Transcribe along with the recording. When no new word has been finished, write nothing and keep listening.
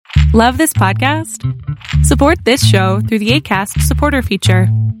Love this podcast? Support this show through the Acast supporter feature.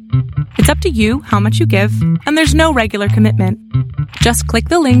 It's up to you how much you give, and there's no regular commitment. Just click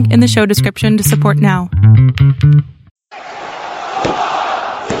the link in the show description to support now.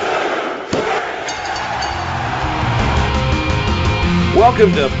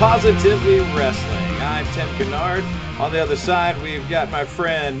 Welcome to Positively Wrestling. I'm Tim Kennard. On the other side, we've got my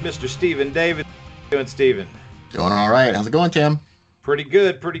friend, Mr. Stephen David. How you doing, Stephen? Doing all right. How's it going, Tim? Pretty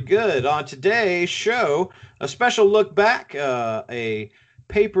good, pretty good. On today's show, a special look back, a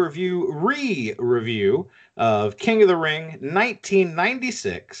pay-per-view re-review of King of the Ring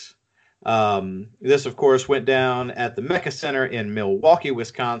 1996. This, of course, went down at the Mecca Center in Milwaukee,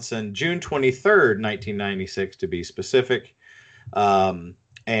 Wisconsin, June 23rd, 1996, to be specific. Why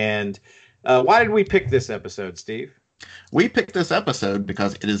did we pick this episode, Steve? We picked this episode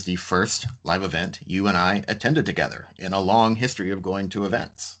because it is the first live event you and I attended together in a long history of going to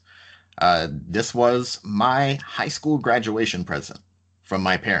events. This was my high school graduation present from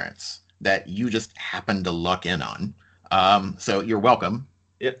my parents that you just happened to luck in on. So you're welcome.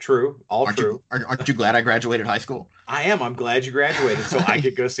 Yeah, true. True. Aren't you glad I graduated high school? I am. I'm glad you graduated so I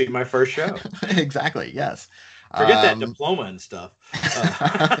could go see my first show. Exactly. Yes. Forget that diploma and stuff.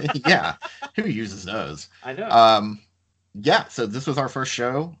 Yeah. Who uses those? I know. Yeah, so this was our first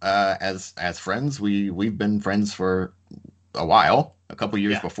show as friends. We've been friends for a while, a couple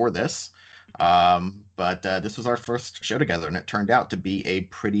years before this. But this was our first show together, and it turned out to be a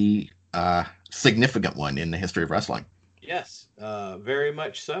pretty significant one in the history of wrestling. Yes, very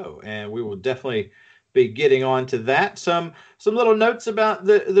much so. And we will definitely be getting on to that. Some little notes about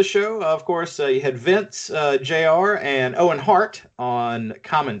the show. Of course, you had Vince, JR, and Owen Hart on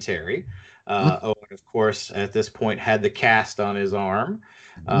commentary. Owen, of course, at this point had the cast on his arm.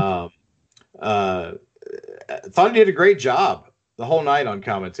 Thought he did a great job the whole night on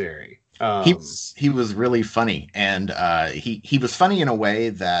commentary. He was really funny, and he was funny in a way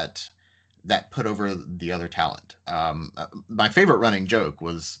that put over the other talent. My favorite running joke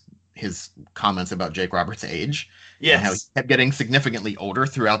was his comments about Jake Roberts' age. Yes. And how he kept getting significantly older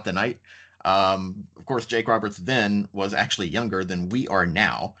throughout the night. Of course, Jake Roberts then was actually younger than we are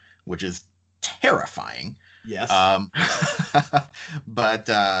now, which is terrifying. Yes. But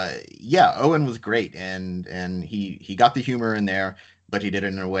Owen was great, and he got the humor in there, but he did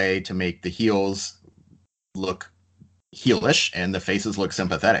it in a way to make the heels look heelish and the faces look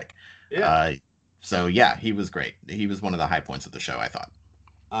sympathetic. Yeah. He was great. He was one of the high points of the show, I thought.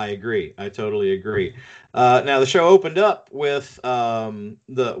 I agree. I totally agree. Now the show opened up with one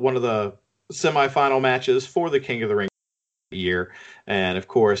of the semifinal matches for the King of the Ring year, and of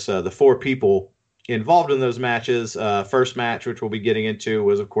course the four people involved in those matches. First match, which we'll be getting into,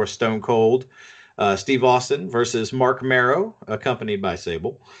 was of course Stone Cold Steve Austin versus Mark Marrow, accompanied by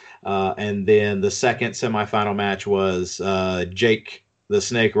Sable, and then the second semifinal match was Jake the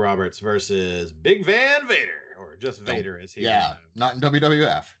Snake Roberts versus Big Van Vader, or just Vader as he is. Not in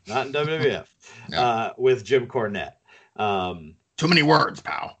WWF. Not in WWF. No. With Jim Cornette. Too many words,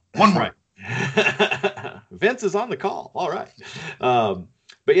 pal. One word. Vince is on the call. All right.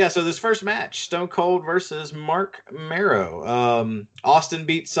 But yeah, so this first match, Stone Cold versus Mark Marrow. Austin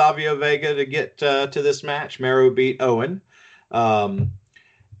beat Savio Vega to get to this match. Marrow beat Owen. And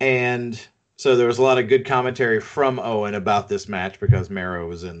so there was a lot of good commentary from Owen about this match because Marrow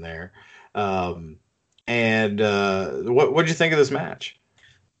was in there. What did you think of this match?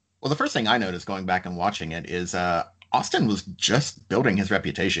 Well, the first thing I noticed going back and watching it is Austin was just building his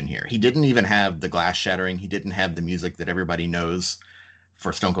reputation here. He didn't even have the glass shattering. He didn't have the music that everybody knows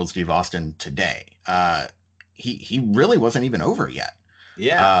for Stone Cold Steve Austin today. He really wasn't even over yet.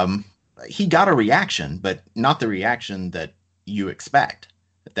 Yeah. He got a reaction, but not the reaction that you expect.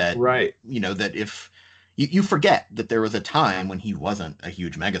 That, right. That if you forget that there was a time when he wasn't a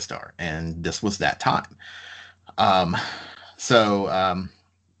huge megastar, and this was that time. That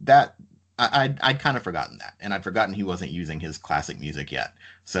I'd kind of forgotten that, and I'd forgotten he wasn't using his classic music yet.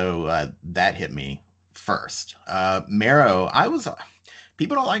 So that hit me first. Marrow,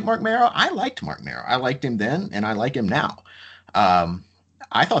 people don't like Mark Marrow. I liked Mark Marrow. I liked him then, and I like him now.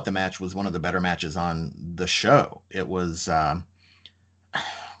 I thought the match was one of the better matches on the show. It was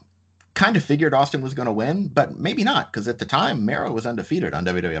kind of figured Austin was going to win, but maybe not, because at the time Marrow was undefeated on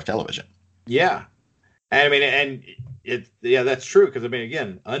WWF television. Yeah, that's true. Because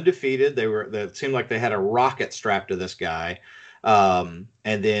again, undefeated. It seemed like they had a rocket strapped to this guy, and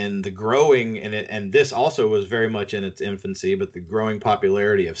then the growing and this also was very much in its infancy, but the growing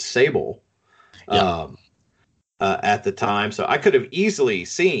popularity of Sable, at the time. So I could have easily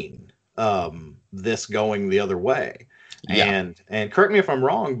seen this going the other way. Yeah. And correct me if I'm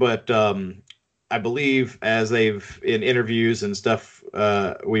wrong, but I believe as they've in interviews and stuff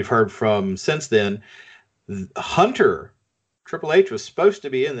we've heard from since then, Hunter Triple H was supposed to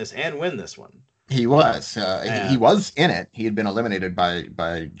be in this and win this one. He was. He And was in it. He had been eliminated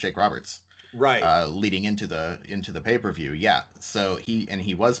by Jake Roberts. right. Leading into the pay-per-view. Yeah. So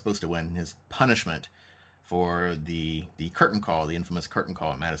he was supposed to win. His punishment for the curtain call, the infamous curtain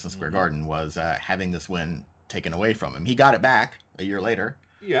call at Madison Square Garden, was having this win taken away from him. He got it back a year later.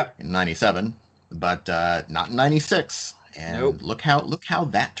 Yeah. In '97, but not in '96. And nope. Look how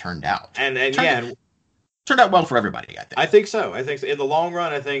that turned out. Turned out well for everybody, I think. I think so. In the long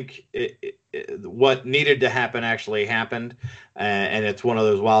run, I think what needed to happen actually happened, and it's one of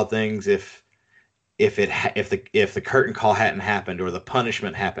those wild things. If the curtain call hadn't happened or the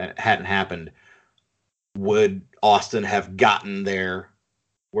punishment hadn't happened, would Austin have gotten there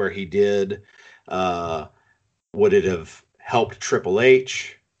where he did? Would it have helped Triple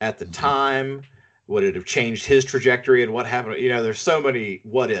H at the time? Would it have changed his trajectory and what happened? There's so many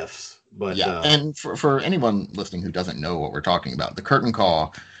what ifs. But yeah, and for anyone listening who doesn't know what we're talking about, the curtain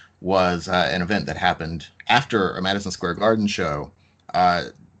call was an event that happened after a Madison Square Garden show.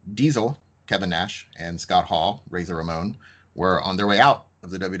 Diesel, Kevin Nash, and Scott Hall, Razor Ramon, were on their way out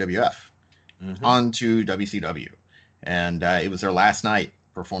of the WWF onto WCW. And it was their last night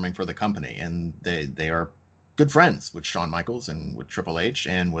performing for the company. And they are good friends with Shawn Michaels and with Triple H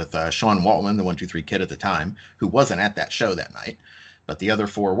and with Sean Waltman, the 1-2-3 Kid at the time, who wasn't at that show that night. But the other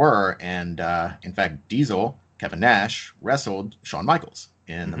four were, and in fact, Diesel, Kevin Nash, wrestled Shawn Michaels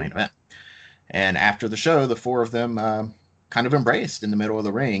in the main event. And after the show, the four of them kind of embraced in the middle of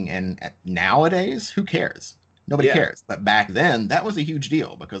the ring. And nowadays, who cares? Nobody cares. But back then, that was a huge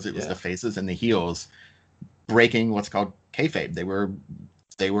deal because it was the faces and the heels breaking what's called kayfabe. They were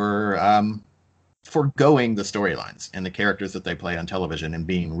foregoing the storylines and the characters that they play on television and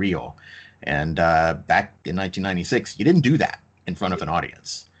being real. And back in 1996, you didn't do that in front of an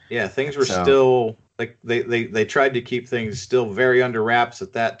audience. Yeah, things were still like they tried to keep things still very under wraps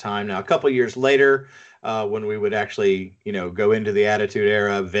at that time. Now, a couple of years later, when we would actually, go into the Attitude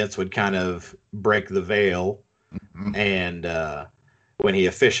Era, Vince would kind of break the veil, and when he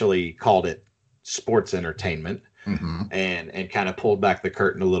officially called it sports entertainment, and kind of pulled back the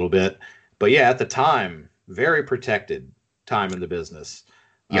curtain a little bit. But yeah, at the time, very protected time in the business.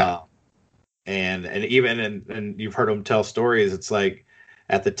 Yeah. And you've heard him tell stories. It's like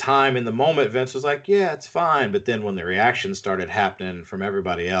at the time in the moment, Vince was like, yeah, it's fine. But then when the reaction started happening from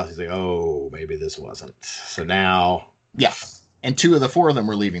everybody else, he's like, oh, maybe this wasn't. So now. Yeah. And two of the four of them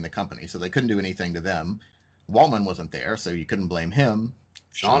were leaving the company, so they couldn't do anything to them. Waltman wasn't there, so you couldn't blame him.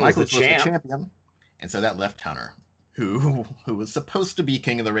 Shawn was the champion. And so that left Hunter, who was supposed to be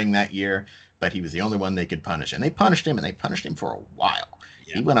King of the Ring that year, but he was the only one they could punish. And they punished him for a while.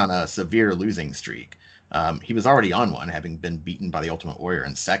 Yeah. He went on a severe losing streak. He was already on one, having been beaten by the Ultimate Warrior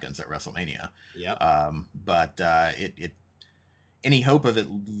in seconds at WrestleMania. Yeah. But any hope of it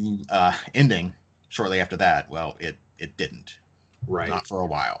ending shortly after that, well, it didn't. Right. Not for a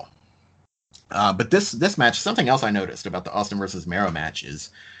while. But this match, something else I noticed about the Austin versus Mero match is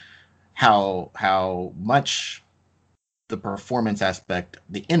how much the performance aspect,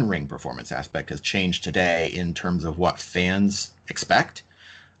 the in-ring performance aspect, has changed today in terms of what fans expect.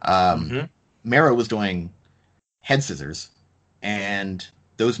 Mero was doing head scissors, and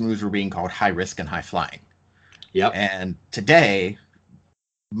those moves were being called high risk and high flying. And today,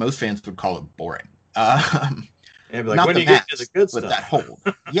 most fans would call it boring. And be like, not when the you match, get to the good but stuff. that hold.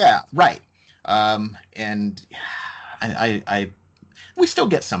 Yeah, right. And I we still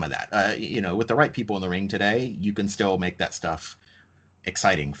get some of that. With the right people in the ring today, you can still make that stuff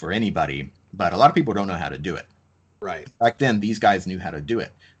exciting for anybody. But a lot of people don't know how to do it. Right. Back then, these guys knew how to do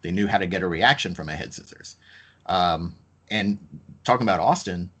it. They knew how to get a reaction from a head scissors. And talking about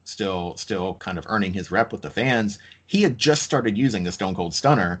Austin, still kind of earning his rep with the fans, he had just started using the Stone Cold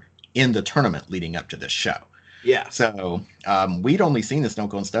Stunner in the tournament leading up to this show. Yeah. So we'd only seen the Stone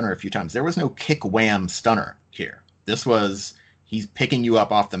Cold Stunner a few times. There was no kick wham stunner here. This was he's picking you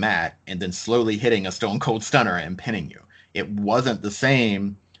up off the mat and then slowly hitting a Stone Cold Stunner and pinning you. It wasn't the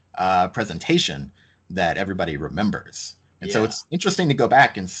same presentation that everybody remembers. And so it's interesting to go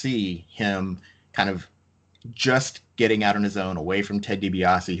back and see him kind of just getting out on his own, away from Ted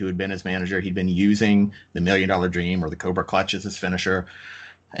DiBiase, who had been his manager. He'd been using the $1 Million Dream or the Cobra Clutch as his finisher.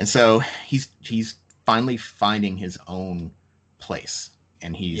 And so he's finally finding his own place,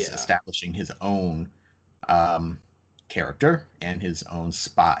 and he's establishing his own character and his own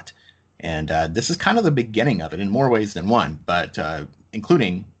spot. And this is kind of the beginning of it in more ways than one, but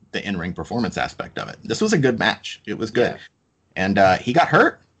including the in-ring performance aspect of it. This was a good match. It was good. Yeah. And he got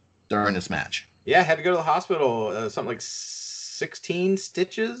hurt during this match. Yeah, had to go to the hospital. Something like 16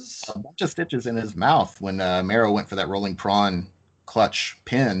 stitches. A bunch of stitches in his mouth when Mero went for that rolling prawn clutch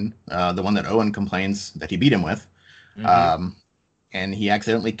pin, the one that Owen complains that he beat him with. And he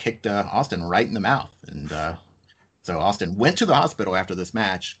accidentally kicked Austin right in the mouth. And so Austin went to the hospital after this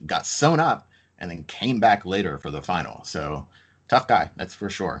match, got sewn up, and then came back later for the final. So tough guy, that's for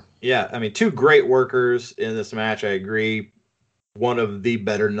sure. Yeah, I mean, two great workers in this match. I agree. One of the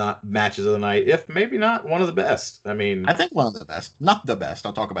better matches of the night, if maybe not one of the best. I mean, I think one of the best. Not the best.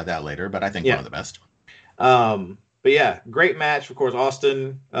 I'll talk about that later, but I think one of the best. But yeah, great match. Of course,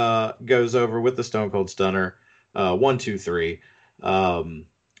 Austin goes over with the Stone Cold Stunner, 1, 2, 3, and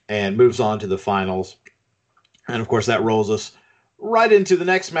moves on to the finals. And of course, that rolls us right into the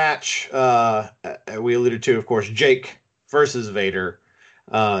next match. We alluded to, of course, Jake versus Vader.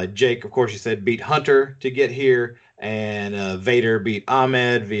 Jake, of course, you said beat Hunter to get here, and Vader beat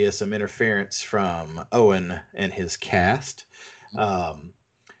Ahmed via some interference from Owen and his cast. I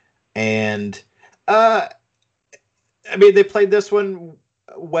mean, they played this one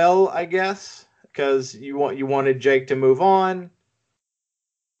well, I guess, because you wanted Jake to move on.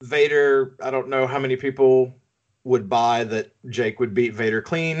 Vader, I don't know how many people would buy that Jake would beat Vader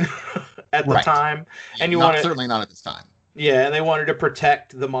clean at the time, and certainly not at this time. Yeah, and they wanted to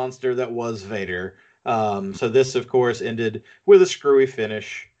protect the monster that was Vader. So this, of course, ended with a screwy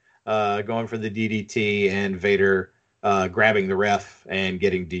finish, going for the DDT, and Vader grabbing the ref and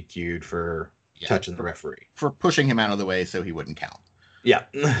getting DQ'd for touching the referee. For pushing him out of the way so he wouldn't count. Yeah.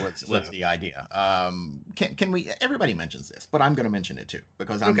 What's the idea? Can we, everybody mentions this, but I'm going to mention it too,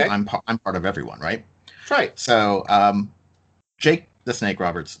 because I'm part of everyone, right? That's right. So, Jake the Snake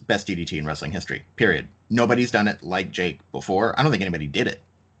Roberts, best DDT in wrestling history, period. Nobody's done it like Jake before. I don't think anybody did it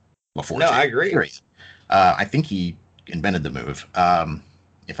before. No, Jake, I agree. Period. I think he invented the move.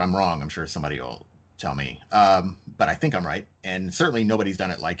 If I'm wrong, I'm sure somebody will tell me. But I think I'm right. And certainly nobody's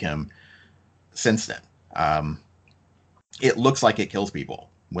done it like him since then. It looks like it kills people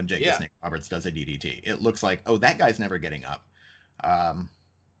when Jake the Snake Roberts does a DDT. It looks like, oh, that guy's never getting up.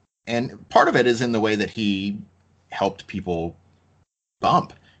 And part of it is in the way that he helped people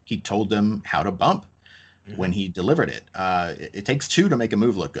bump. He told them how to bump when he delivered it. It takes two to make a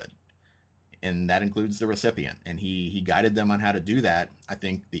move look good, and that includes the recipient. And he guided them on how to do that. I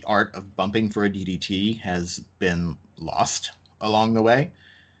think the art of bumping for a DDT has been lost along the way,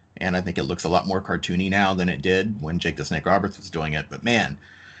 and I think it looks a lot more cartoony now than it did when Jake the Snake Roberts was doing it. But man,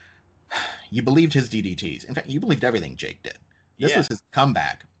 you believed his DDTs. In fact, you believed everything Jake did. This was his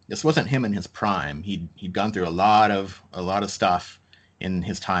comeback. This wasn't him in his prime. He'd gone through a lot of stuff in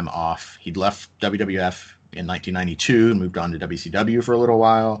his time off. He'd left WWF in 1992 and moved on to WCW for a little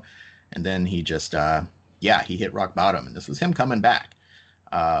while. And then he just, he hit rock bottom. And this was him coming back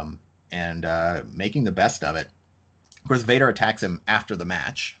and making the best of it. Of course, Vader attacks him after the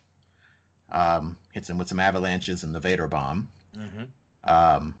match, hits him with some avalanches and the Vader bomb.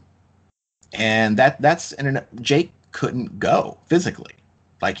 And Jake couldn't go physically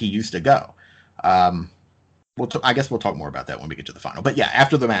like he used to go. I guess we'll talk more about that when we get to the final. But yeah,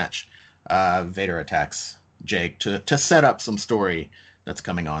 after the match, Vader attacks Jake to set up some story that's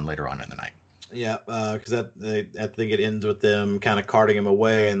coming on later on in the night. Yeah, because I think it ends with them kind of carting him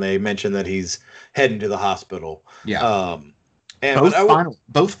away, and they mention that he's heading to the hospital. Yeah.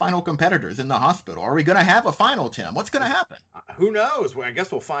 Both final competitors in the hospital. Are we going to have a final, Tim? What's going to happen? Who knows? Well, I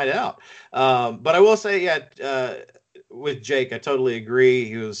guess we'll find out. But I will say, with Jake, I totally agree.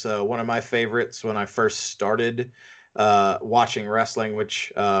 He was one of my favorites when I first started watching wrestling,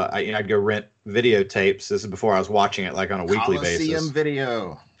 which I'd go rent videotapes. This is before I was watching it like on a weekly basis. Coliseum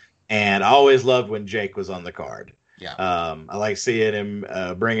video. And I always loved when Jake was on the card. Yeah. I like seeing him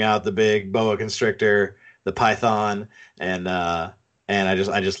bring out the big boa constrictor, the python, and I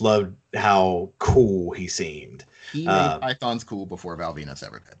just loved how cool he seemed. He made pythons cool before Val Venus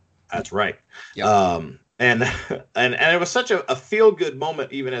ever did. That's right. Yep. And it was such a feel good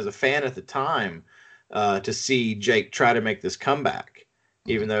moment, even as a fan at the time, to see Jake try to make this comeback,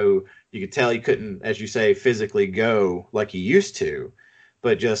 even though you could tell he couldn't, as you say, physically go like he used to,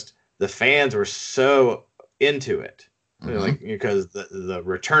 but just the fans were so into it, because the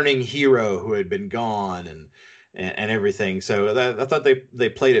returning hero who had been gone and everything. So I thought they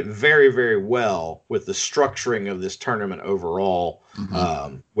played it very, very well with the structuring of this tournament overall,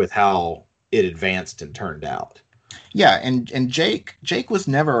 with how it advanced and turned out. Yeah, and Jake was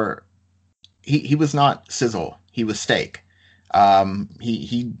never he was not sizzle. He was steak.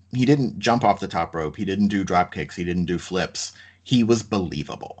 He didn't jump off the top rope. He didn't do drop kicks. He didn't do flips. he was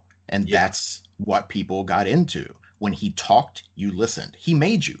believable. And that's what people got into. When he talked, you listened. He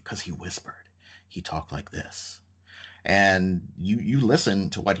made you because he whispered. He talked like this. And you listen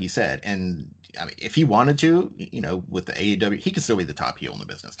to what he said. And I mean, if he wanted to, with the AEW, he could still be the top heel in the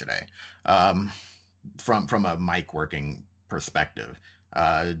business today. From a mic working perspective,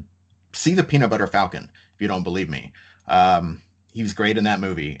 see the Peanut Butter Falcon if you don't believe me. He was great in that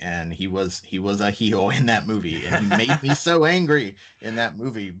movie, and he was a heel in that movie, and he made me so angry in that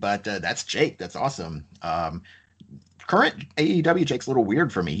movie. But that's Jake. That's awesome. Current AEW Jake's a little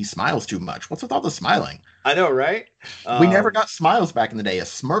weird for me. He smiles too much. What's with all the smiling? I know, right? We never got smiles back in the day. A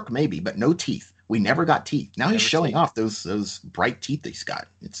smirk maybe, but no teeth. We never got teeth. Now he's showing off those bright teeth he's got.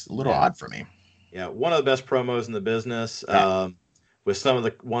 It's a little odd for me. Yeah, one of the best promos in the business. Yeah. With some of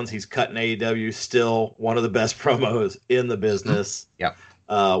the ones he's cut in AEW, still one of the best promos in the business. Yep.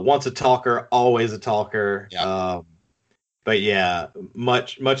 Once a talker, always a talker. Yep. But yeah,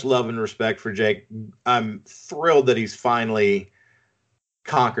 much love and respect for Jake. I'm thrilled that he's finally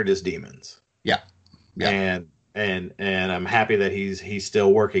conquered his demons. Yeah. Yeah. And I'm happy that he's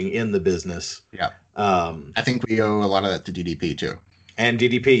still working in the business. Yeah. I think we owe a lot of that to DDP too. And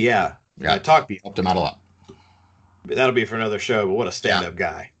DDP, yeah. Yeah. Helped him out a lot. That'll be for another show, but what a stand-up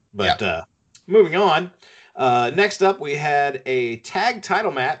guy. But moving on. Next up, we had a tag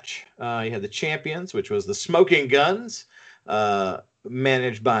title match. You had the champions, which was the Smoking Guns,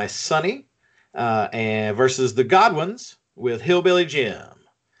 managed by Sonny, and versus the Godwins with Hillbilly Jim,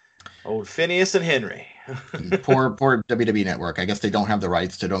 old Phineas and Henry. poor WWE Network. I guess they don't have the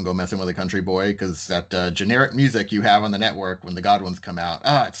rights to Don't Go Messing with a Country Boy, because that generic music you have on the network when the Godwins come out,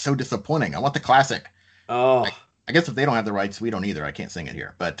 it's so disappointing. I want the classic. Oh, I guess if they don't have the rights, we don't either. I can't sing it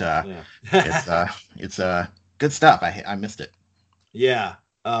here, but it's good stuff. I missed it. Yeah.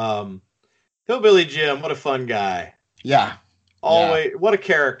 Hillbilly Jim, what a fun guy. Yeah. Always, what a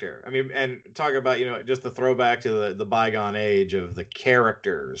character. I mean, and talk about, just the throwback to the bygone age of the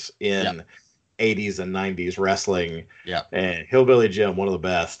characters in 80s and 90s wrestling. Yeah. And Hillbilly Jim, one of the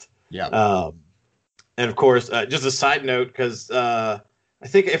best. Yeah. And of course, just a side note, because I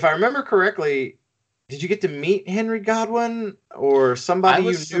think if I remember correctly, did you get to meet Henry Godwin, or somebody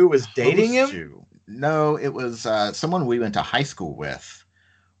you knew was dating him? No, it was someone we went to high school with.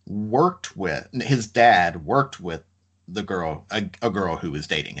 His dad worked with the girl, a girl who was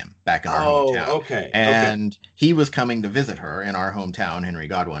dating him back in our hometown. Okay. And he was coming to visit her in our hometown, Henry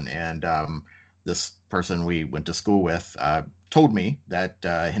Godwin. And this person we went to school with told me that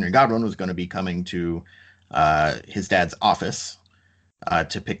Henry Godwin was going to be coming to his dad's office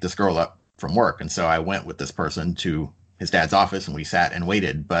to pick this girl up from work. And so I went with this person to his dad's office, and we sat and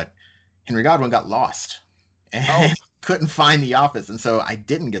waited. But Henry Godwin got lost and couldn't find the office. And so I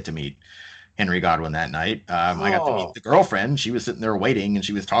didn't get to meet Henry Godwin that night. I got to meet the girlfriend. She was sitting there waiting, and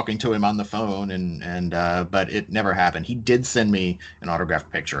she was talking to him on the phone, and but it never happened. He did send me an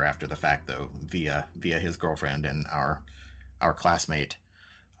autographed picture after the fact, though, via his girlfriend and our classmate.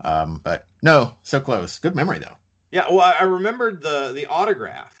 But no, so close. Good memory, though. Yeah, well, I remembered the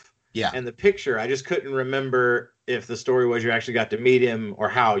autograph. Yeah. And the picture. I just couldn't remember if the story was you actually got to meet him or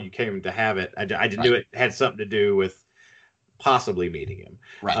how you came to have it. I knew it had something to do with possibly meeting him.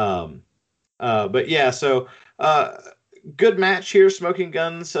 Right. But yeah, so good match here. Smoking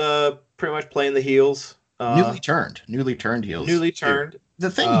Guns pretty much playing the heels. Newly turned heels. Newly turned. The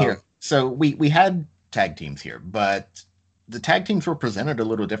thing here, so we had tag teams here, but the tag teams were presented a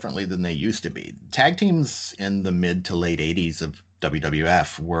little differently than they used to be. Tag teams in the mid to late 80s of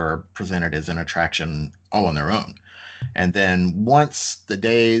WWF were presented as an attraction all on their own. And then once the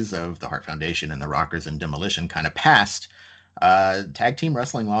days of the Hart Foundation and the Rockers and Demolition kind of passed, tag team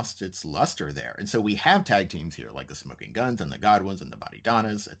wrestling lost its luster there. And so we have tag teams here like the Smoking Guns and the Godwins and the Body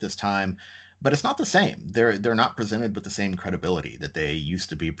Donnas at this time, but it's not the same. They're not presented with the same credibility that they used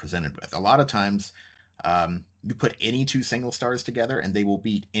to be presented with. A lot of times you put any two single stars together and they will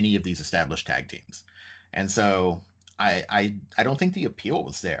beat any of these established tag teams. And so I don't think the appeal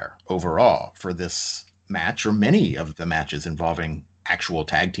was there overall for this match or many of the matches involving actual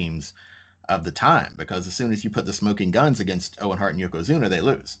tag teams of the time, because as soon as you put the Smoking Guns against Owen Hart and Yokozuna, they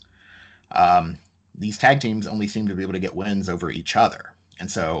lose. These tag teams only seem to be able to get wins over each other.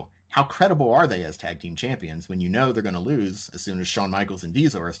 And so how credible are they as tag team champions when you know they're going to lose as soon as Shawn Michaels and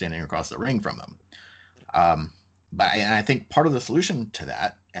Diesel are standing across the ring from them? But I think part of the solution to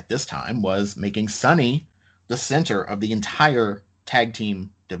that at this time was making Sonny the center of the entire tag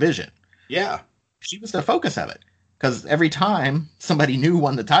team division. Yeah. She was the focus of it, because every time somebody new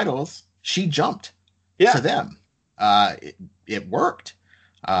won the titles, she jumped to them. It worked.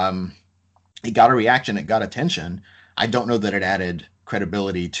 It got a reaction. It got attention. I don't know that it added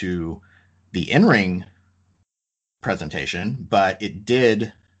credibility to the in-ring presentation, but it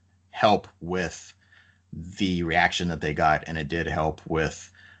did help with the reaction that they got, and it did help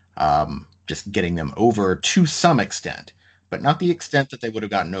with just getting them over to some extent, but not the extent that they would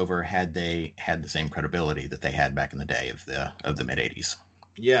have gotten over had they had the same credibility that they had back in the day of the mid 80s.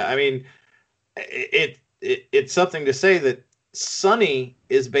 Yeah, I mean, it's something to say that Sunny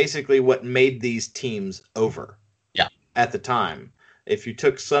is basically what made these teams over. Yeah. At the time, if you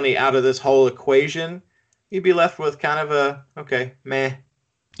took Sunny out of this whole equation, you'd be left with kind of a meh.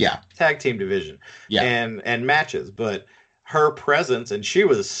 Yeah. Tag team division. Yeah. And matches, but her presence, and she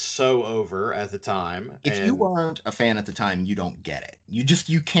was so over at the time. If you weren't a fan at the time, you don't get it.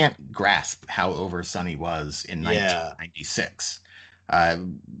 You can't grasp how over Sunny was in 1996.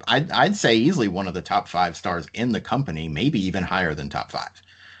 I'd say easily one of the top 5 stars in the company, maybe even higher than top 5.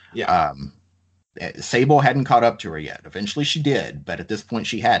 Yeah. Sable hadn't caught up to her yet. Eventually she did, but at this point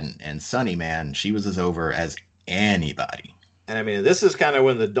she hadn't. And Sunny, man, she was as over as anybody. And I mean, this is kind of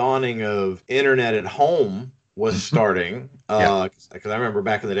when the dawning of internet at home was starting. Because I remember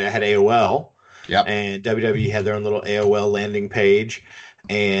back in the day I had AOL. Yep. And WWE had their own little AOL landing page.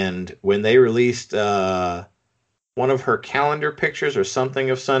 And when they released one of her calendar pictures or something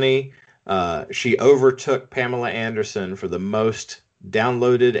of Sunny, she overtook Pamela Anderson for the most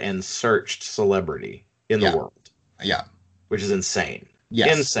downloaded and searched celebrity in the world. Yeah. Which is insane.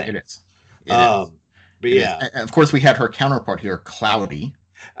 Yes, insane. It is. It is. But yeah. And of course, we had her counterpart here, Cloudy.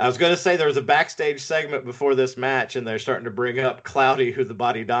 I was going to say there was a backstage segment before this match, and they're starting to bring up Cloudy, who the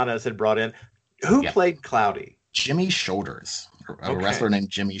Body Donnas had brought in. Who played Cloudy? Jimmy Shoulders, a wrestler named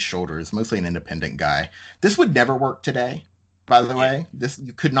Jimmy Shoulders, mostly an independent guy. This would never work today, by the way.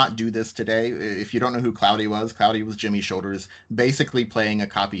 You could not do this today. If you don't know who Cloudy was Jimmy Shoulders, basically playing a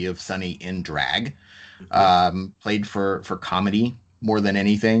copy of Sunny in drag. Played for comedy more than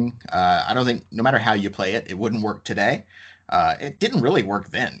anything. I don't think, no matter how you play it, it wouldn't work today. It didn't really work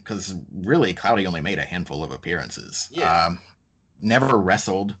then, because really Cloudy only made a handful of appearances. Yeah. Never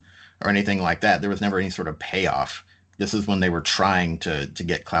wrestled or anything like that. There was never any sort of payoff. This is when they were trying to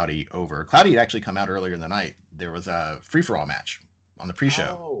get Cloudy over. Cloudy had actually come out earlier in the night. There was a free-for-all match on the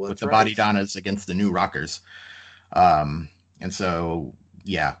pre-show with the Body Donnas against the New Rockers. And so,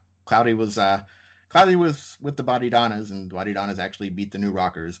 yeah, Cloudy was with the Body Donnas, and the Body Donnas actually beat the New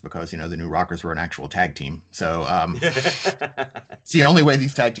Rockers because, the New Rockers were an actual tag team. So it's the only way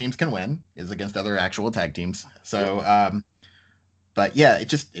these tag teams can win is against other actual tag teams. So, but yeah,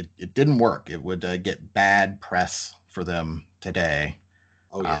 it didn't work. It would get bad press for them today.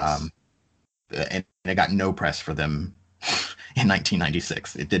 Oh, yes. And it got no press for them in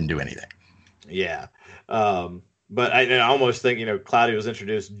 1996. It didn't do anything. Yeah. But I almost think, Cloudy was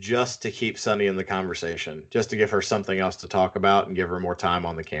introduced just to keep Sunny in the conversation, just to give her something else to talk about and give her more time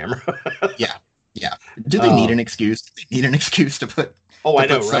on the camera. Yeah. Do they need an excuse? Do they need an excuse to put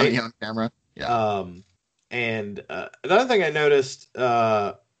Sunny on camera? Yeah. And another thing I noticed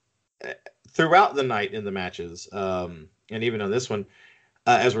throughout the night in the matches, and even on this one,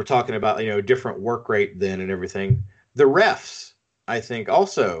 as we're talking about, different work rate then and everything, the refs, I think,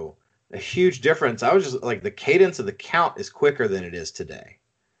 also a huge difference. I was just like, the cadence of the count is quicker than it is today.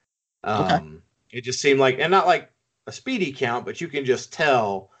 It just seemed like, and not like a speedy count, but you can just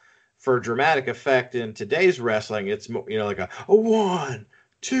tell for dramatic effect in today's wrestling, it's like a 1,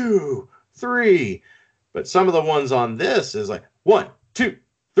 2, 3. But some of the ones on this is like 1, 2,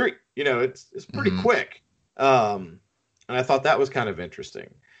 3. It's pretty quick. And I thought that was kind of interesting.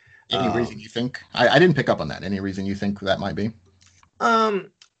 Any reason you think? I didn't pick up on that. Any reason you think that might be?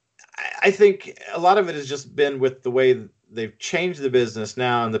 I think a lot of it has just been with the way they've changed the business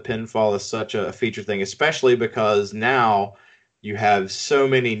now, and the pinfall is such a feature thing, especially because now you have so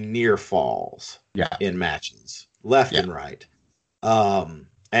many near falls in matches, left and right. And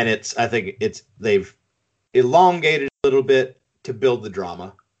I think they've elongated a little bit to build the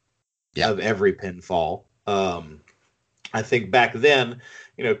drama of every pinfall. I think back then,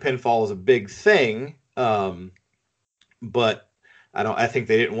 pinfall was a big thing, but I think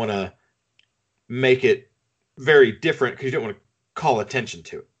they didn't want to make it very different because you didn't want to call attention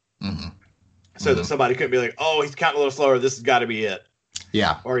to it. Mm-hmm. So that somebody couldn't be like, oh, he's counting a little slower. This has got to be it.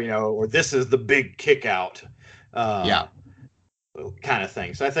 Yeah. Or this is the big kick out. Kind of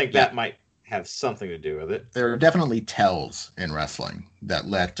thing. So I think that might have something to do with it. There are definitely tells in wrestling that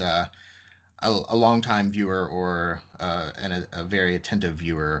let a longtime viewer or a very attentive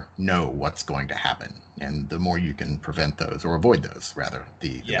viewer know what's going to happen. And the more you can prevent those, or avoid those, rather,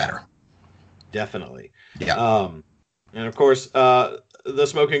 the better. Definitely. Yeah. And of course, the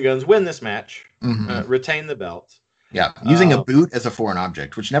Smoking Guns win this match, retain the belt. Yeah, using a boot as a foreign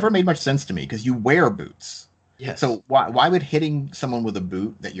object, which never made much sense to me because you wear boots. Yes. So why would hitting someone with a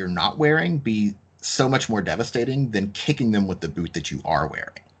boot that you're not wearing be so much more devastating than kicking them with the boot that you are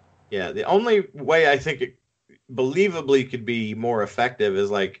wearing? Yeah, the only way I think it believably could be more effective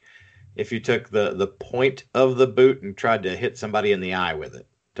is like if you took the point of the boot and tried to hit somebody in the eye with it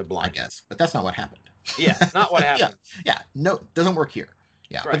to blind. I guess, but that's not what happened. Yeah, not what happened. Yeah, no, doesn't work here.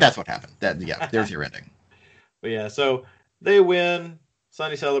 Yeah, Right. But that's what happened. There's your ending. But yeah, so they win.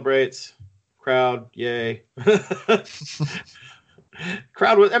 Sonny celebrates. Crowd, yay.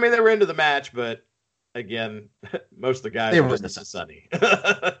 Crowd was, I mean, they were into the match, but again, most of the guys They were were just into Sonny.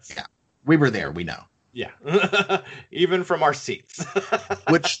 Yeah, we were there. We know. Yeah, even from our seats.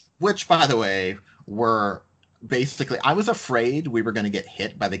 which, by the way, were basically. I was afraid we were going to get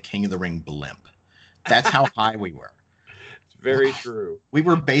hit by the King of the Ring blimp. That's how high we were. It's very true. We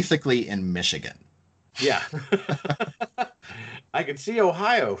were basically in Michigan. Yeah. I could see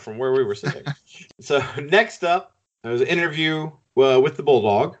Ohio from where we were sitting. So next up, there was an interview with the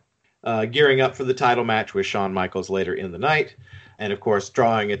Bulldog, gearing up for the title match with Shawn Michaels later in the night. And, of course,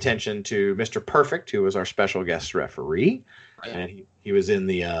 drawing attention to Mr. Perfect, who was our special guest referee. Right. And he was in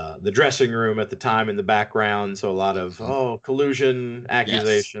the dressing room at the time in the background. So a lot of, collusion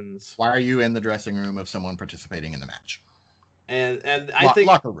accusations. Yes. Why are you in the dressing room of someone participating in the match? And I think...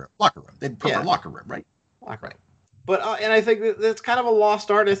 Locker room. They'd prefer locker room, right? Locker room. But, and I think that's kind of a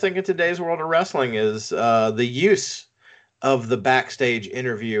lost art, I think, in today's world of wrestling is the use of the backstage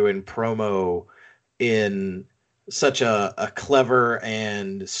interview and promo in such a clever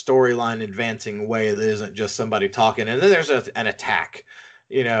and storyline advancing way that isn't just somebody talking and then there's an attack,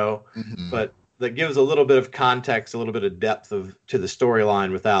 but that gives a little bit of context, a little bit of depth to the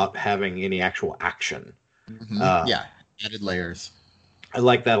storyline without having any actual action. Added layers. I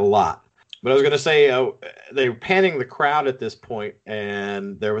like that a lot. But I was going to say they were panning the crowd at this point,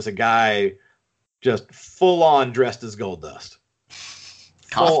 and there was a guy just full on dressed as Goldust.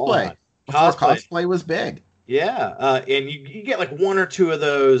 Cosplay. Before cosplay was big. Yeah, and you get like one or two of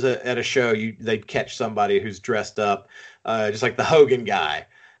those at a show. They'd catch somebody who's dressed up, just like the Hogan guy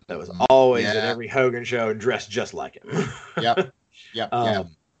that was always at every Hogan show and dressed just like him. Yep.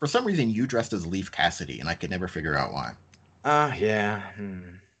 For some reason, you dressed as Leif Cassidy, and I could never figure out why. Yeah.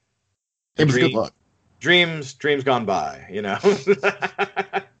 It was a good look. Dreams gone by,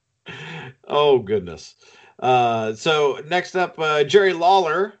 Oh, goodness. So next up, Jerry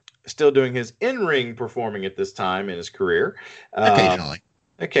Lawler, still doing his in-ring performing at this time in his career.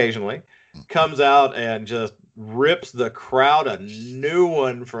 Occasionally. Comes out and just rips the crowd a new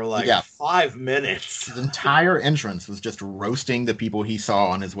one for 5 minutes. His entire entrance was just roasting the people he saw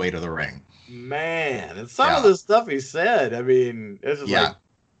on his way to the ring. Man, and some of the stuff he said, I mean, it's just like,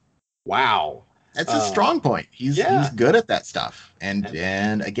 wow. That's his strong point. He's good at that stuff. And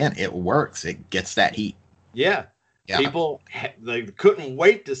again, it works. It gets that heat. Yeah. People, they couldn't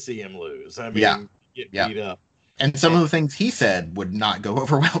wait to see him lose. I mean, get beat up. And some of the things he said would not go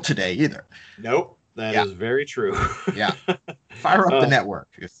over well today either. Nope. That is very true. Fire up the network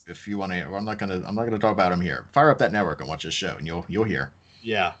if you want to. I'm not gonna talk about him here. Fire up that network and watch this show, and you'll hear.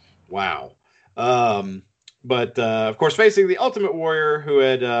 Yeah. Wow. But of course, facing the Ultimate Warrior, who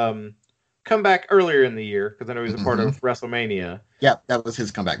had come back earlier in the year, because I know he was a part of WrestleMania. Yeah, that was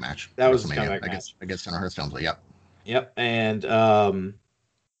his comeback match. That was his comeback match against Hunter Hearst Helmsley. Yep. Yep, and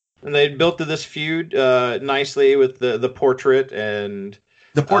they built to this feud nicely with the portrait and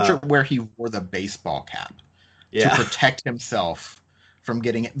the portrait where he wore the baseball cap to protect himself from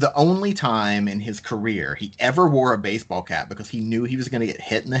getting it. The only time in his career he ever wore a baseball cap because he knew he was going to get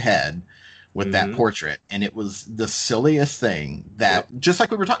hit in the head with that portrait, and it was the silliest thing that just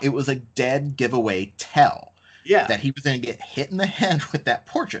like we were talking, it was a dead giveaway tell that he was going to get hit in the head with that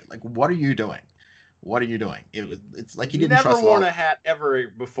portrait. Like, what are you doing? What are you doing? It's like he didn't never trust worn a hat ever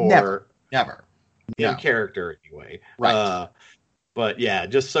before. Never. In character anyway. Right. But yeah,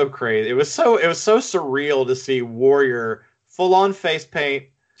 just so crazy. It was so surreal to see Warrior full on face paint,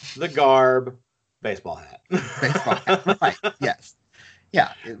 the garb, baseball hat. Baseball hat. Right. Yes.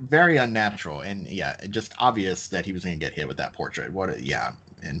 Yeah. Very unnatural, and just obvious that he was going to get hit with that portrait.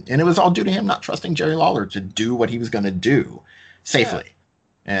 And it was all due to him not trusting Jerry Lawler to do what he was going to do safely. Yeah.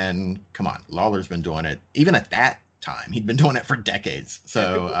 And come on, Lawler's been doing it even at that time. He'd been doing it for decades.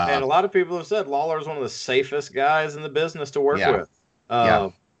 So, and a lot of people have said Lawler's one of the safest guys in the business to work with.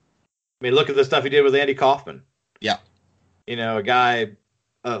 I mean, look at the stuff he did with Andy Kaufman. Yeah. A guy,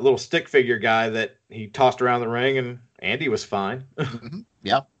 a little stick figure guy that he tossed around the ring, and Andy was fine.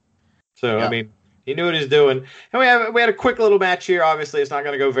 Yeah. So, I mean, He knew what he was doing. And we had a quick little match here. Obviously, it's not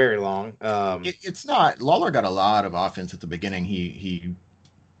going to go very long. It's not. Lawler got a lot of offense at the beginning. He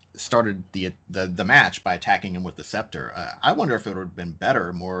started the match by attacking him with the scepter. I wonder if it would have been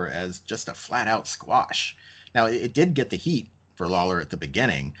better more as just a flat out squash. Now it did get the heat for Lawler at the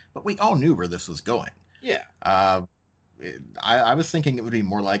beginning, but we all knew where this was going. Yeah. I was thinking it would be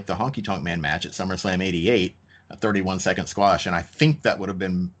more like the Honky Tonk Man match at SummerSlam '88, a 31-second squash, and I think that would have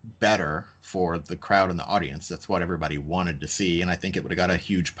been better for the crowd and the audience. That's what everybody wanted to see, and I think it would have got a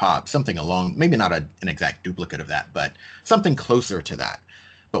huge pop, something along, maybe not an exact duplicate of that, but something closer to that.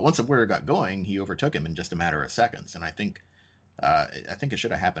 But once the Warrior got going, he overtook him in just a matter of seconds, and I think it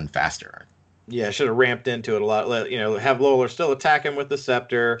should have happened faster. Yeah, should have ramped into it a lot. Have Lawler still attack him with the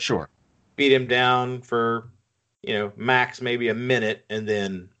scepter. Sure. Beat him down for, max maybe a minute, and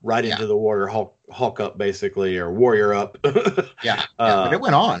then into the Warrior Hulk up, basically, or Warrior up. Yeah, but it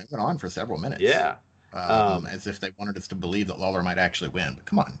went on. It went on for several minutes. Yeah. As if they wanted us to believe that Lawler might actually win. But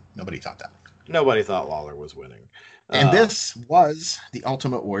come on, nobody thought that. Nobody thought Lawler was winning. And this was the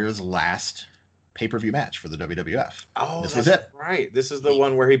Ultimate Warrior's last pay-per-view match for the WWF. Oh, this was it. Right. This is the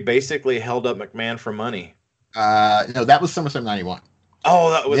one where he basically held up McMahon for money. No, that was SummerSlam 91.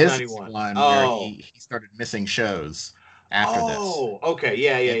 Oh, that was this 91. One where he started missing shows after this. Oh, okay.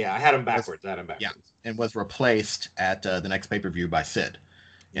 Yeah. I had him backwards. Yeah, and was replaced at the next pay-per-view by Sid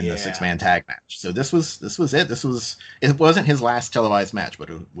in the 6-man tag match. So this was it. It wasn't his last televised match, but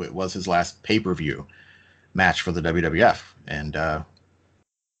it was his last pay-per-view match for the WWF. And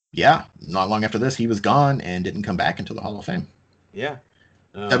not long after this, he was gone and didn't come back into the Hall of Fame. Yeah.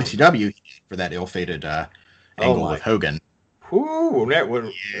 WCW for that ill-fated angle with Hogan. Ooh,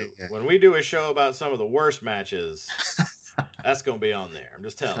 when we do a show about some of the worst matches, that's going to be on there. I'm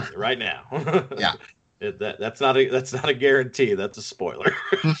just telling you right now. Yeah. That's not a guarantee. That's a spoiler.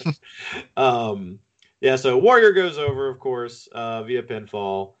 So Warrior goes over, of course, via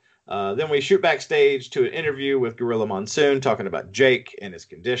pinfall. Then we shoot backstage to an interview with Gorilla Monsoon talking about Jake and his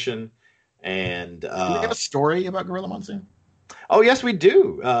condition. And do we have a story about Gorilla Monsoon? Oh, yes, we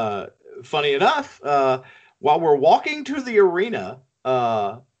do. Funny enough, while we're walking to the arena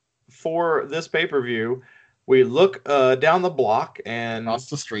for this pay-per-view, we look down the block and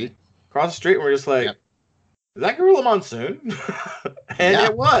across the street, and we're just like, Is that Gorilla Monsoon? And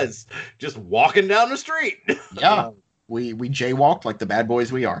it was just walking down the street. Yeah. We jaywalked like the bad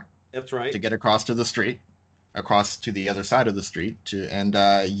boys we are. That's right. To get across to the street, across to the other side of the street.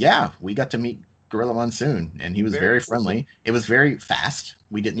 We got to meet Gorilla Monsoon, and he was very friendly. It was very fast.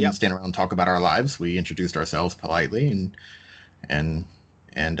 We didn't stand around and talk about our lives. We introduced ourselves politely, and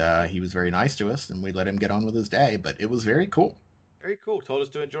he was very nice to us, and we let him get on with his day. But it was very cool. Very cool. Told us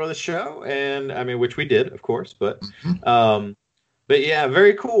to enjoy the show, and I mean, which we did, of course. But yeah,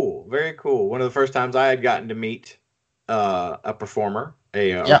 very cool. Very cool. One of the first times I had gotten to meet a performer,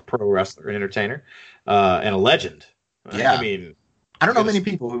 a pro wrestler, an entertainer, and a legend. Yeah. I mean, I don't know many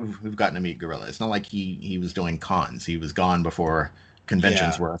people who've gotten to meet Gorilla. It's not like he was doing cons. He was gone before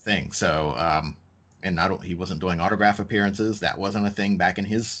conventions were a thing. So, he wasn't doing autograph appearances. That wasn't a thing back in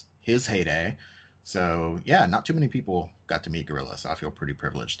his heyday. So, yeah, not too many people got to meet Gorilla. So I feel pretty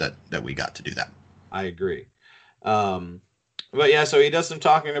privileged that we got to do that. I agree. But yeah, so he does some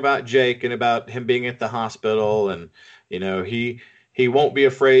talking about Jake and about him being at the hospital, and he won't be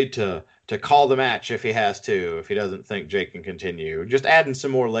afraid to call the match if he has to, if he doesn't think Jake can continue. Just adding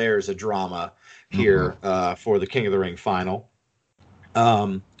some more layers of drama here for the King of the Ring final.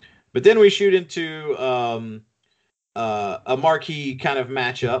 But then we shoot into a marquee kind of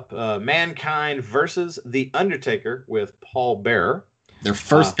matchup, Mankind versus The Undertaker with Paul Bearer. Their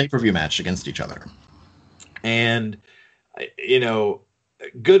first pay-per-view match against each other. And,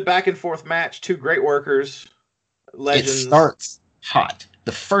 good back and forth match, two great workers, legends. It starts hot.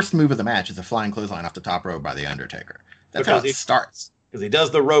 The first move of the match is a flying clothesline off the top rope by The Undertaker. That's how it starts. Because he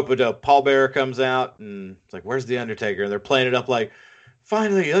does the rope-a-dope. Paul Bearer comes out, and it's like, where's The Undertaker? And they're playing it up like,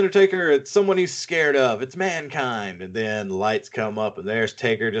 finally, Undertaker, it's someone he's scared of. It's Mankind. And then lights come up, and there's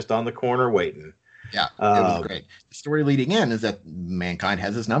Taker just on the corner waiting. Yeah, it was great. The story leading in is that Mankind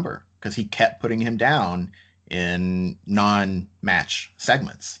has his number because he kept putting him down in non-match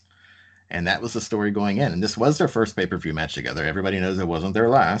segments. And that was the story going in. And this was their first pay-per-view match together. Everybody knows it wasn't their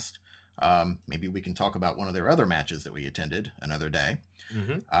last. Maybe we can talk about one of their other matches that we attended another day.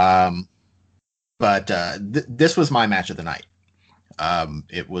 Mm-hmm. But this was my match of the night.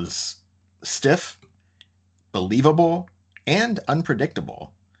 It was stiff, believable, and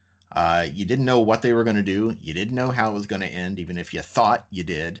unpredictable. You didn't know what they were going to do. You didn't know how it was going to end. Even if you thought you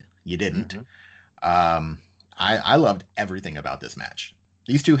did, you didn't. Mm-hmm. I loved everything about this match.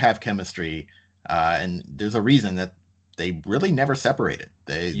 These two have chemistry And there's a reason that they really never separated.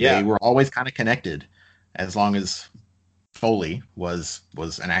 They were always kind of connected as long as Foley was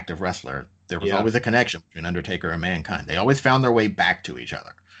an active wrestler. There was always a connection between Undertaker and Mankind. They always found their way back to each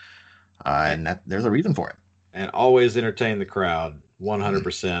other. And there's a reason for it. And always entertain the crowd,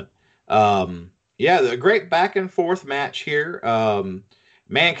 100%. A great back and forth match here.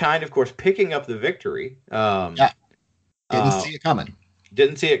 Mankind, of course, picking up the victory. Didn't see it coming.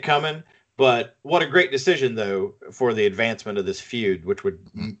 Didn't see it coming. But what a great decision, though, for the advancement of this feud, which would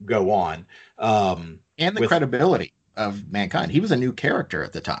go on. And the credibility of Mankind. He was a new character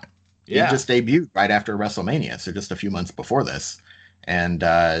at the time. He just debuted right after WrestleMania, so just a few months before this. And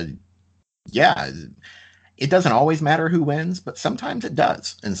it doesn't always matter who wins, but sometimes it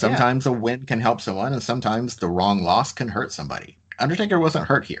does. And sometimes a win can help someone, and sometimes the wrong loss can hurt somebody. Undertaker wasn't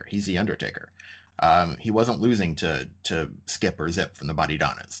hurt here. He's the Undertaker. He wasn't losing to Skip or Zip from the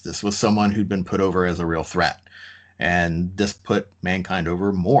Bodydonnas. This was someone who'd been put over as a real threat. And this put Mankind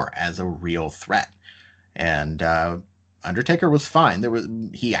over more as a real threat. And Undertaker was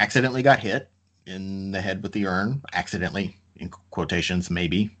fine. He accidentally got hit in the head with the urn. Accidentally, in quotations,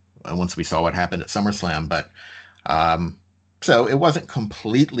 maybe. Once we saw what happened at SummerSlam. But so it wasn't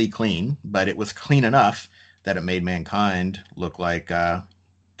completely clean, but it was clean enough that it made Mankind look like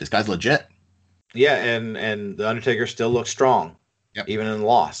this guy's legit. Yeah, and the Undertaker still looks strong, even in the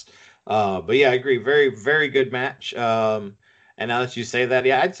loss. But yeah, I agree. Very, very good match. And now that you say that,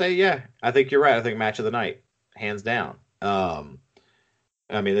 I'd say, I think you're right. I think match of the night, hands down.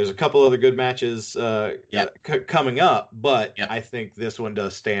 I mean, there's a couple other good matches coming up, but I think this one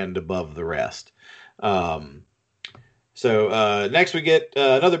does stand above the rest. So next we get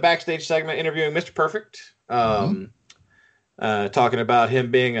another backstage segment interviewing Mr. Perfect, talking about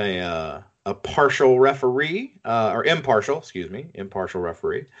him being a partial referee, or impartial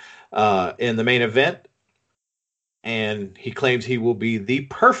referee in the main event. And he claims he will be the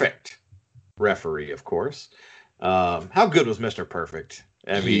perfect referee, of course. How good was Mr. Perfect?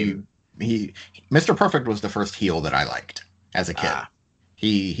 I mean, Mr. Perfect was the first heel that I liked as a kid.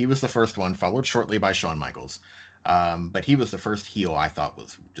 He was the first one, followed shortly by Shawn Michaels. But he was the first heel I thought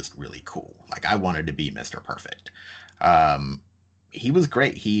was just really cool. Like, I wanted to be Mr. Perfect. He was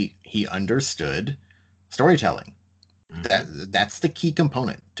great. He understood storytelling. That's the key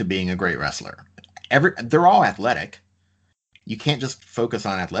component to being a great wrestler. They're all athletic. You can't just focus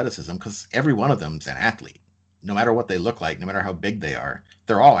on athleticism because every one of them's an athlete. No matter what they look like, no matter how big they are,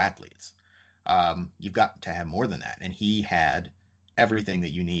 they're all athletes. You've got to have more than that. And he had everything that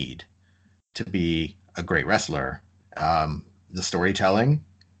you need to be a great wrestler. The storytelling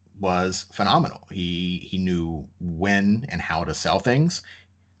was phenomenal. He knew when and how to sell things.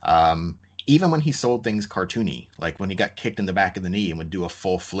 Even when he sold things cartoony, like when he got kicked in the back of the knee and would do a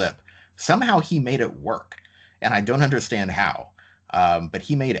full flip, somehow he made it work. And I don't understand how. But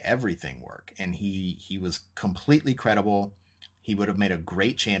he made everything work, and he was completely credible. He would have made a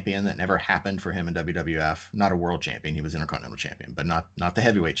great champion. That never happened for him in WWF. Not a world champion. He was Intercontinental champion, but not the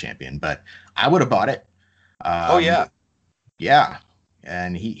heavyweight champion. But I would have bought it. Yeah.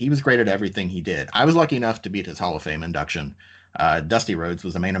 And he was great at everything he did. I was lucky enough to be at his Hall of Fame induction. Dusty Rhodes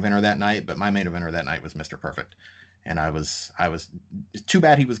was the main eventer that night, but my main eventer that night was Mr. Perfect. And I was too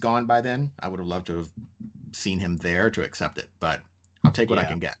bad he was gone by then. I would have loved to have seen him there to accept it, but I'll take what I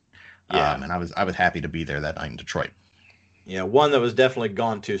can get. And I was happy to be there that night in Detroit. Yeah, one that was definitely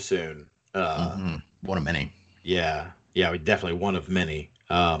gone too soon. One of many. Yeah, definitely one of many.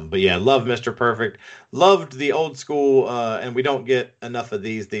 But yeah, love Mr. Perfect. Loved the old school, and we don't get enough of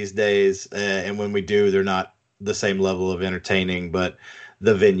these days. And when we do, they're not the same level of entertaining, but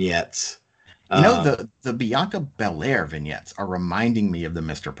the vignettes. The Bianca Belair vignettes are reminding me of the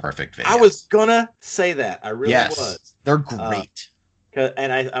Mr. Perfect vignettes. I was gonna say that. I really was. They're great.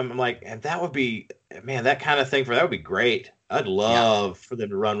 And I'm like, and that would be, man, that kind of thing that would be great. I'd love for them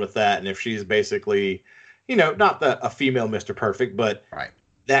to run with that. And if she's basically, not a female Mr. Perfect, but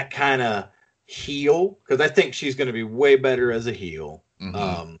that kind of heel, because I think she's going to be way better as a heel,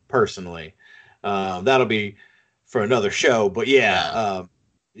 personally. That'll be for another show. But I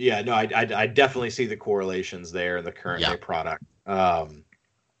definitely see the correlations there in the current day product. But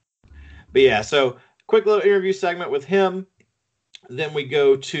yeah, so quick little interview segment with him. Then we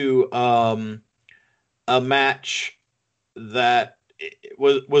go to a match that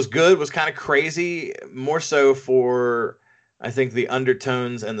was good, was kind of crazy, more so for, I think, the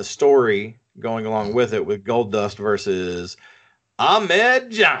undertones and the story going along with it, with Goldust versus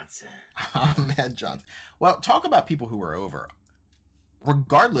Ahmed Johnson. Ahmed Johnson. Well, talk about people who were over.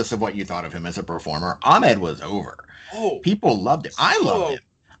 Regardless of what you thought of him as a performer, Ahmed was over. Oh, people loved it. I loved it.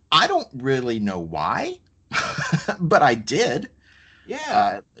 I don't really know why, but I did.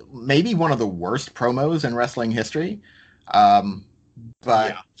 Yeah. Maybe one of the worst promos in wrestling history. Um,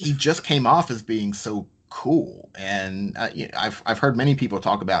 but Yeah. he just came off as being so cool. And I've heard many people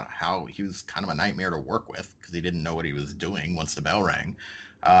talk about how he was kind of a nightmare to work with because he didn't know what he was doing once the bell rang.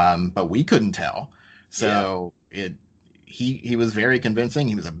 But we couldn't tell. So he was very convincing.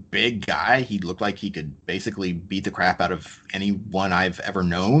 He was a big guy. He looked like he could basically beat the crap out of anyone I've ever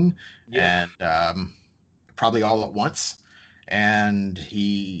known. Yeah. And probably all at once. And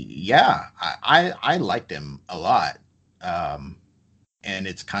I liked him a lot. And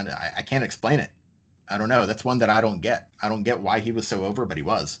it's kind of, I can't explain it. I don't know. That's one that I don't get. I don't get why he was so over, but he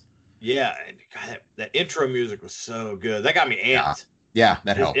was. Yeah. And God, that intro music was so good. That got me amped. Yeah,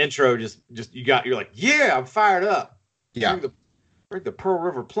 that helped. Intro you're like, yeah, I'm fired up. Yeah. Bring the Pearl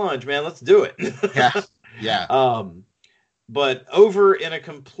River Plunge, man. Let's do it. Yeah. But over in a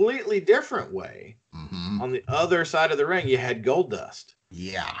completely different way, Mm-hmm. on the other side of the ring, you had Goldust.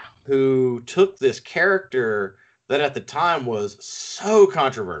 Yeah. Who took this character that at the time was so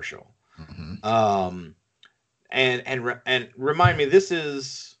controversial. Mm-hmm. And remind me, this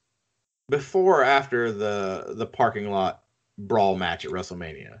is before or after the parking lot brawl match at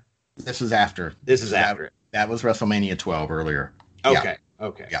WrestleMania? This is after. This is after it. That was WrestleMania 12 earlier. Okay. Yeah.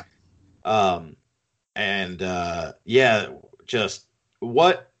 Okay. Yeah. Just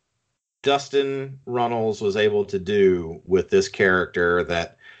what Dustin Runnels was able to do with this character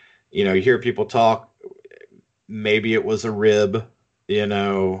that, you hear people talk, maybe it was a rib,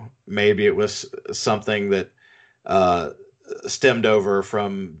 maybe it was something that stemmed over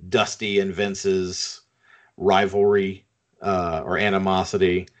from Dusty and Vince's rivalry or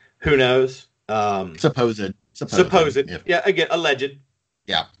animosity. Who knows? Supposed. Yeah, again, alleged.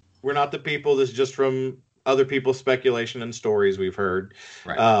 Yeah. We're not the people. This is just from other people's speculation and stories we've heard.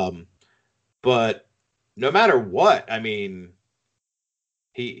 Right. But no matter what, I mean,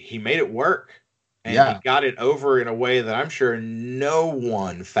 he made it work, and he got it over in a way that I'm sure no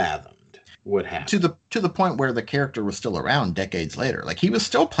one fathomed would happen. To the point where the character was still around decades later. Like, he was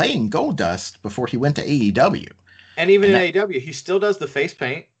still playing Goldust before he went to AEW. And even in AEW, he still does the face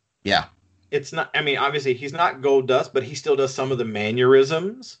paint. Yeah. It's not, I mean, obviously he's not Goldust, but he still does some of the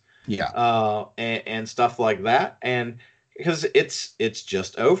mannerisms. Yeah. And stuff like that. And because it's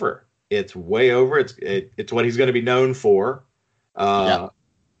just over. It's way over. It's what he's going to be known for. And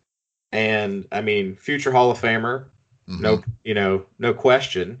I mean, future Hall of Famer, no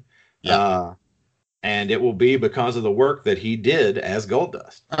question. Yeah. And it will be because of the work that he did as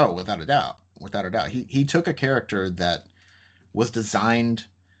Goldust. Oh, without a doubt. Without a doubt. He took a character that was designed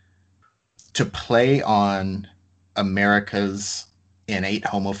to play on America's innate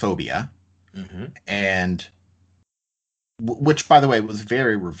homophobia, and which, by the way, was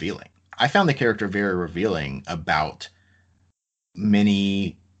very revealing. I found the character very revealing about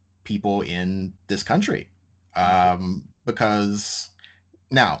many people in this country, because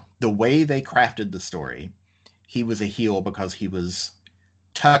now the way they crafted the story, he was a heel because he was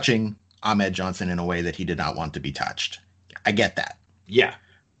touching Ahmed Johnson in a way that he did not want to be touched. I get that. Yeah.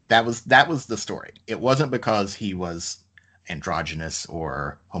 That was the story. It wasn't because he was androgynous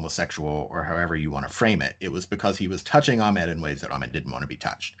or homosexual or however you want to frame it. It was because he was touching Ahmed in ways that Ahmed didn't want to be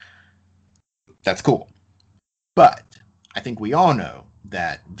touched. That's cool. But I think we all know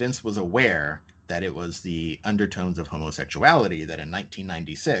that Vince was aware that it was the undertones of homosexuality that in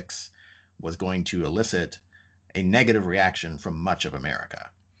 1996 was going to elicit a negative reaction from much of America.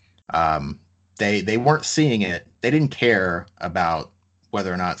 They weren't seeing it. They didn't care about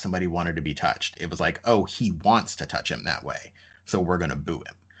whether or not somebody wanted to be touched. It was like, oh, he wants to touch him that way, so we're going to boo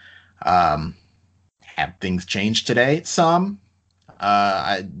him. Have things changed today? Some.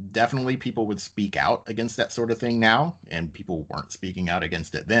 Definitely people would speak out against that sort of thing now, and people weren't speaking out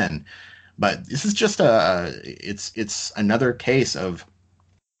against it then. But this is just it's another case of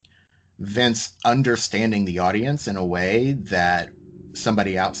Vince understanding the audience in a way that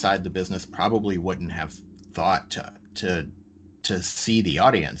somebody outside the business probably wouldn't have thought to see the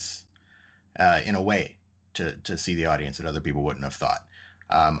audience in a way to see the audience that other people wouldn't have thought.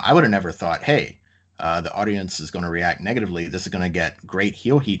 I would have never thought, hey, the audience is going to react negatively. This is going to get great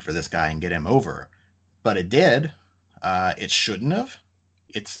heel heat for this guy and get him over. But it did. It shouldn't have.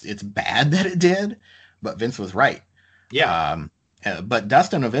 It's bad that it did, but Vince was right. Yeah. But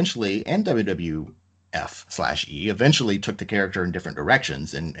Dustin eventually, and WWF/E eventually took the character in different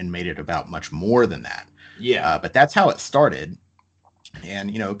directions and made it about much more than that. Yeah. But that's how it started.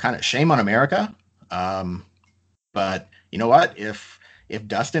 And, kind of shame on America. But you know what? If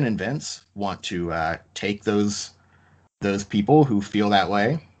Dustin and Vince want to take those people who feel that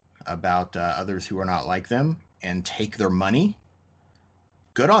way about others who are not like them and take their money,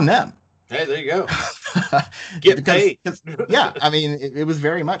 good on them. Hey, there you go. Get paid. Yeah, I mean, it was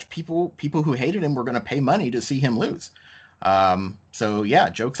very much people who hated him were going to pay money to see him lose. So yeah,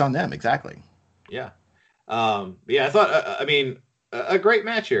 jokes on them. Exactly. Yeah. Yeah, I thought, I mean, a great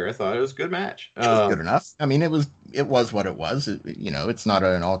match here. I thought it was a good match. It was good enough. I mean, it was what it was. It's not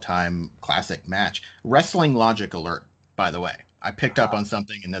an all-time classic match. Wrestling logic alert, by the way. I picked up on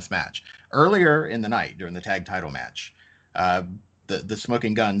something in this match. Earlier in the night, during the tag title match, the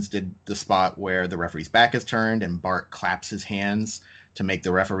Smoking Guns did the spot where the referee's back is turned and Bart claps his hands to make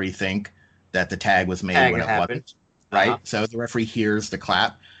the referee think that the tag was made when it wasn't. Right? So the referee hears the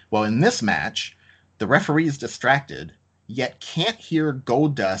clap. Well, in this match, the referee is distracted, yet can't hear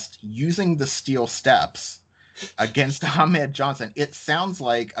Goldust using the steel steps against Ahmed Johnson. It sounds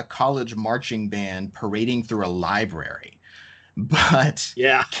like a college marching band parading through a library. But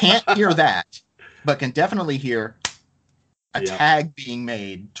can't hear that, but can definitely hear a tag being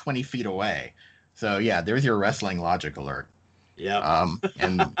made 20 feet away. So yeah, there's your wrestling logic alert. Yeah.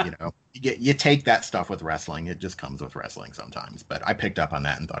 And you take that stuff with wrestling. It just comes with wrestling sometimes. But I picked up on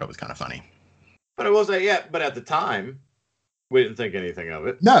that and thought it was kind of funny. But I will say, but at the time, we didn't think anything of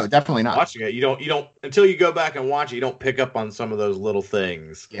it. No, definitely not. Watching it, you don't until you go back and watch it, you don't pick up on some of those little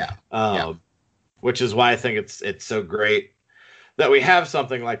things. Yeah. Which is why I think it's so great that we have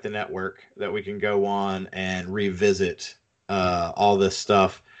something like the network that we can go on and revisit all this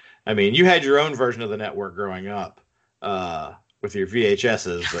stuff. I mean, you had your own version of the network growing up with your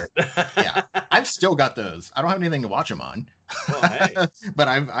VHSs, but yeah, I've still got those. I don't have anything to watch them on, but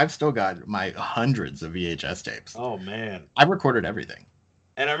I've still got my hundreds of VHS tapes. Oh man, I recorded everything.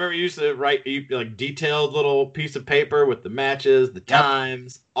 And I remember you used to write like detailed little piece of paper with the matches, the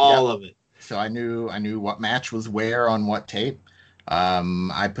times, all of it. So I knew what match was where on what tape.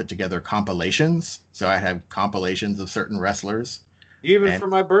 I put together compilations, so I have compilations of certain wrestlers. Even for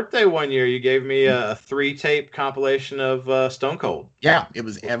my birthday one year, you gave me a 3-tape compilation of Stone Cold. Yeah, it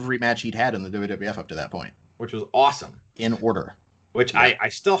was every match he'd had in the WWF up to that point. Which was awesome. In order. Which I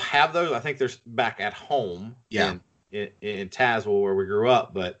still have those. I think they're back at home in Tazewell where we grew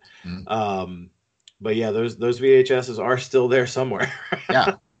up. But yeah, those VHSs are still there somewhere.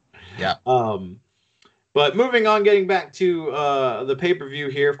 Yeah. But moving on, getting back to the pay-per-view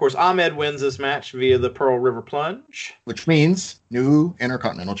here, of course, Ahmed wins this match via the Pearl River Plunge. Which means new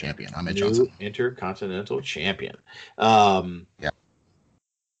Intercontinental Champion, Ahmed Johnson. Intercontinental Champion. And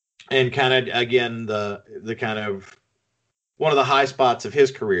kind of, again, the kind of one of the high spots of his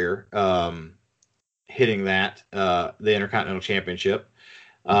career, hitting that, the Intercontinental Championship.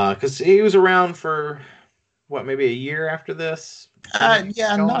 Because he was around for, maybe a year after this?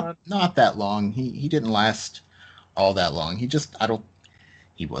 Not that long. He didn't last all that long. He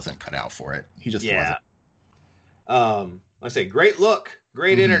wasn't cut out for it. He just wasn't. I say great look,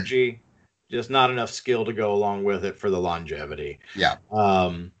 great energy, just not enough skill to go along with it for the longevity. Yeah.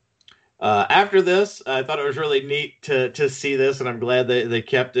 After this, I thought it was really neat to see this, and I'm glad they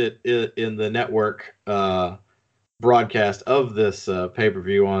kept it in the network broadcast of this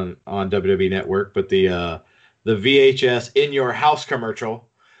pay-per-view on WWE Network, but the VHS In Your House commercial.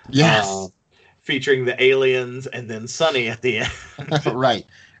 Yes. Featuring the aliens and then Sonny at the end.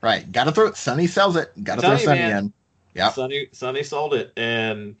 Right. Gotta throw it. Sonny sells it. Gotta throw Sonny in. Yeah. Sonny sold it.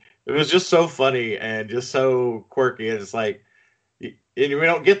 And it was just so funny and just so quirky. And it's like, and we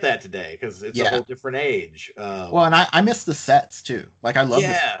don't get that today because it's a whole different age. Well, and I miss the sets too. Like I love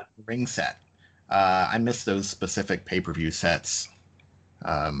the ring set. I miss those specific pay-per-view sets.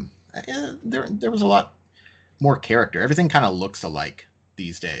 There was a lot more character. Everything kind of looks alike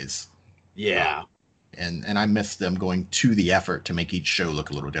these days. Yeah. And I miss them going to the effort to make each show look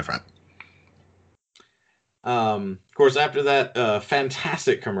a little different. Of course, after that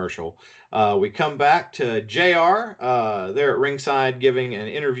fantastic commercial, we come back to JR there at ringside giving an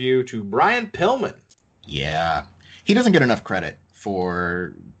interview to Brian Pillman. Yeah. He doesn't get enough credit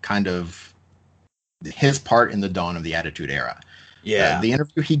for kind of his part in the dawn of the Attitude Era. Yeah. The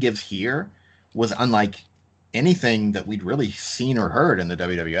interview he gives here was unlike anything that we'd really seen or heard in the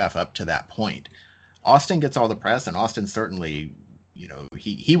WWF up to that point. Austin gets all the press, and Austin certainly,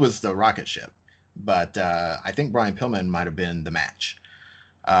 he was the rocket ship. But I think Brian Pillman might have been the match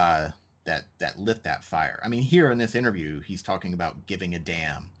that lit that fire. I mean, here in this interview, he's talking about giving a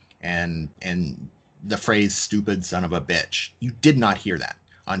damn and the phrase "stupid son of a bitch." You did not hear that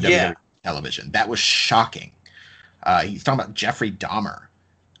on WWE television. That was shocking. He's talking about Jeffrey Dahmer.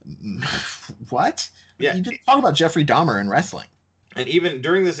 What? Yeah. You didn't talk about Jeffrey Dahmer in wrestling. And even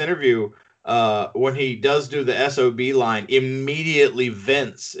during this interview, when he does do the SOB line, immediately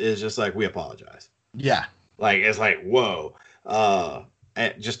Vince is just like, we apologize. Yeah. Like, it's like, whoa.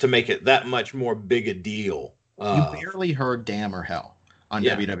 And just to make it that much more big a deal. You barely heard damn or hell on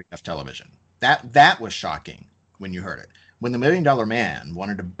Yeah. WWF television. That was shocking when you heard it. When the $1 Million Man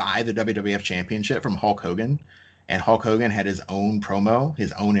wanted to buy the WWF Championship from Hulk Hogan, and Hulk Hogan had his own promo,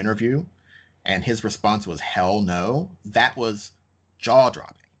 his own interview, and his response was hell no, that was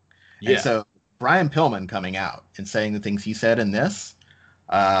jaw-dropping. Yeah. And so Brian Pillman coming out and saying the things he said in this,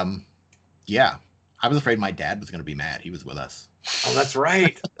 yeah, I was afraid my dad was going to be mad. He was with us. Oh, that's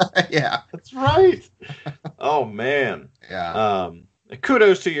right. Yeah. That's right. Oh, man. Yeah.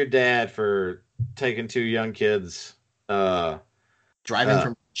 Kudos to your dad for taking two young kids. Driving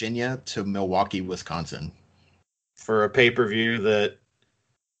from Virginia to Milwaukee, Wisconsin. For a pay-per-view that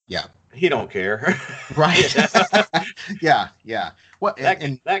Yeah. he don't care. Right. Yeah. What?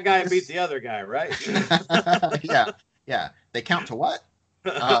 That guy beat the other guy, right? Yeah. They count to what?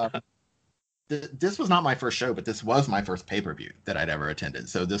 This was not my first show, but this was my first pay-per-view that I'd ever attended.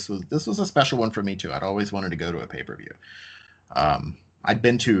 So this was a special one for me too. I'd always wanted to go to a pay-per-view. I'd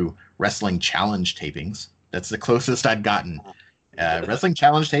been to Wrestling Challenge tapings. That's the closest I'd gotten. Wrestling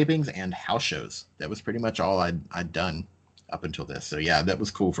Challenge tapings and house shows. That was pretty much all I'd done up until this. So yeah, that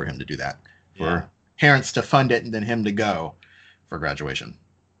was cool for him to do that. For parents to fund it and then him to go for graduation.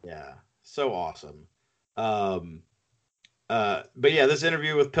 Yeah, so awesome. But yeah, this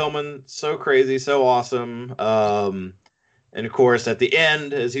interview with Pillman, so crazy, so awesome. And of course, at the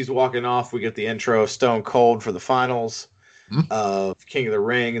end, as he's walking off, we get the intro of Stone Cold for the finals of King of the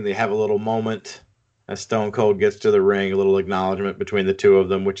Ring, and they have a little moment as Stone Cold gets to the ring, a little acknowledgement between the two of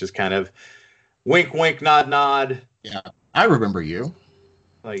them, which is kind of wink, wink, nod, nod. Yeah, I remember you.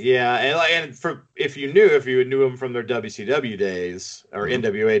 Like, yeah, and for if you knew him from their WCW days or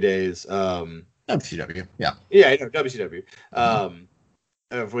NWA days, WCW, yeah, I know WCW.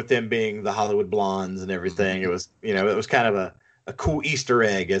 With them being the Hollywood Blondes and everything, it was kind of a cool Easter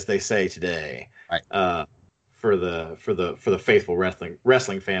egg, as they say today, right? For the faithful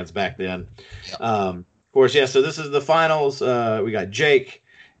wrestling fans back then. Yep. Of course, yeah. So this is the finals. We got Jake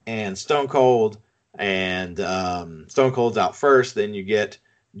and Stone Cold, and Stone Cold's out first. Then you get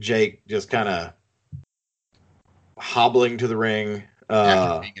Jake just kind of hobbling to the ring.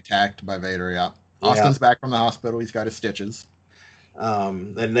 After being attacked by Vader, yeah. Austin's back from the hospital. He's got his stitches.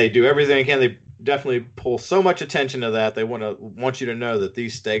 And they do everything they can. They definitely pull so much attention to that. They want you to know that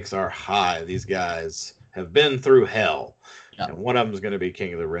these stakes are high. These guys have been through hell. Yeah. And one of them is going to be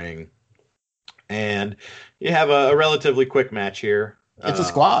King of the Ring. And you have a relatively quick match here. It's a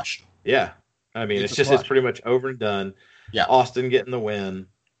squash. Yeah. I mean, it's pretty much over and done. Yeah. Austin getting the win.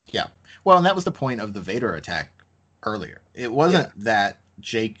 Yeah. Well, and that was the point of the Vader attack earlier. It wasn't that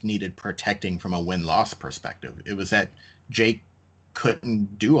Jake needed protecting from a win-loss perspective. It was that Jake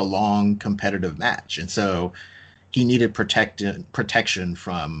couldn't do a long competitive match. And so he needed protection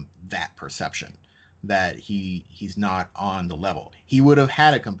from that perception that he's not on the level. He would have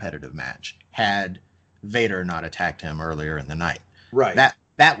had a competitive match had Vader not attacked him earlier in the night. Right.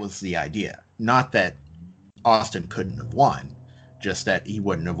 That was the idea. Not that Austin couldn't have won, just that he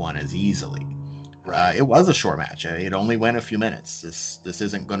wouldn't have won as easily. Right. It was a short match. It only went a few minutes. This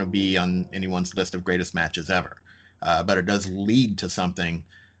isn't going to be on anyone's list of greatest matches ever. But it does lead to something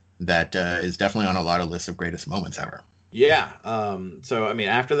that is definitely on a lot of lists of greatest moments ever. Yeah. So, I mean,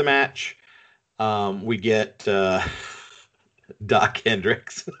 after the match, we get Doc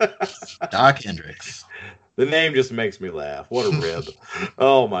Hendrix. Doc Hendrix. The name just makes me laugh. What a rib.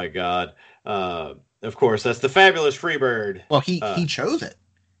 Oh, my God. Of course, that's the Fabulous Freebird. Well, he chose it.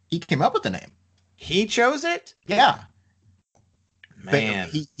 He came up with the name. He chose it? Yeah. Man.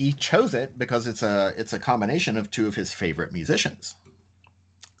 But he chose it because it's a combination of two of his favorite musicians.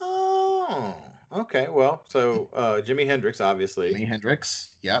 Oh, okay. Well, so Jimi Hendrix, obviously. Jimi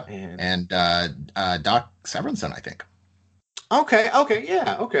Hendrix, yep. And Doc Severinsen, I think. Okay,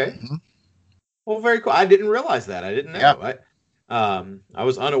 yeah, okay. Mm-hmm. Well, very cool. I didn't realize that. I didn't know. Yep. I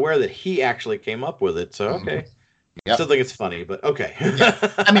was unaware that he actually came up with it, so okay. Mm-hmm. Yep. I still think it's funny, but okay. Yeah.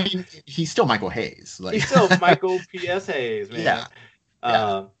 I mean, he's still Michael Hayes. He's still Michael P.S. Hayes, man.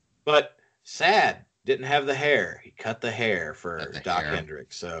 Yeah. But sad, didn't have the hair. He cut the hair for Doc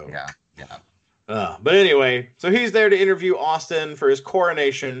Hendrix. So yeah. But anyway, so he's there to interview Austin for his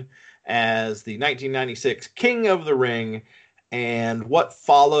coronation as the 1996 King of the Ring, and what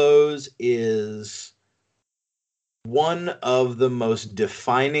follows is one of the most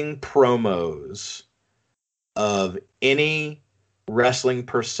defining promos of any wrestling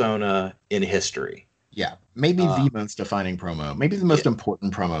persona in history. Yeah, maybe Uh, the most defining promo, maybe the most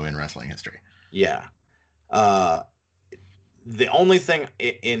important promo in wrestling history. Yeah. Uh, the only thing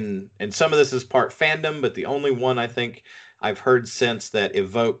and some of this is part fandom, but the only one I think I've heard since that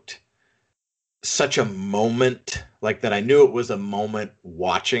evoked such a moment, like that I knew it was a moment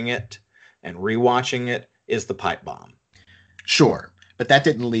watching it and rewatching it, is the pipe bomb. Sure, but that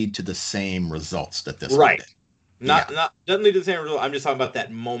didn't lead to the same results that this one Right. did. Not doesn't lead to the same result. I'm just talking about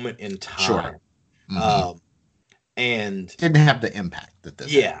that moment in time. Sure. Mm-hmm. And didn't have the impact that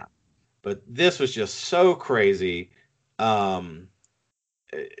this had. But this was just so crazy.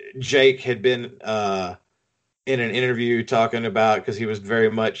 Jake had been in an interview talking about, because he was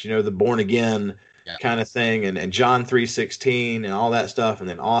very much, the born again kind of thing, and John 3:16 and all that stuff, and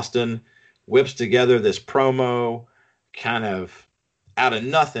then Austin whips together this promo kind of out of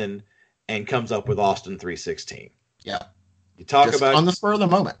nothing and comes up with Austin 3:16. Yeah. You talk just about on the spur of the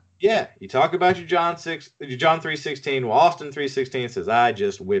moment. Yeah, you talk about your John 3:16. Well, Austin 3:16 says, "I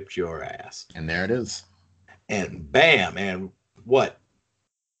just whipped your ass," and there it is. And bam, and what?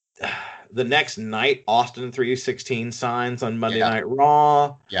 The next night, Austin 3:16 signs on Monday Night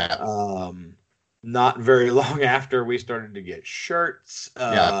Raw. Yeah. Not very long after, we started to get shirts.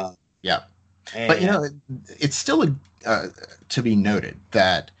 Yeah. But it's still to be noted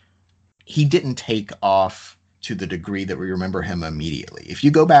that he didn't take off to the degree that we remember him immediately. If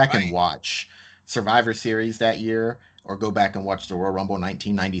you go back and watch Survivor Series that year, or go back and watch the Royal Rumble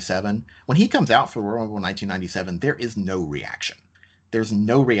 1997, when he comes out for the Royal Rumble 1997, there is no reaction. There's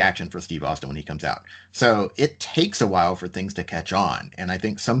no reaction for Steve Austin when he comes out. So it takes a while for things to catch on. And I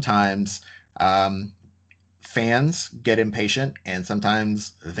think sometimes fans get impatient, and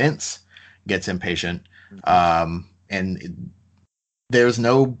sometimes Vince gets impatient. And there's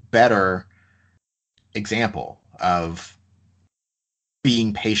no better example of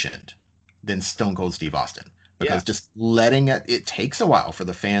being patient than Stone Cold Steve Austin, because just letting it takes a while for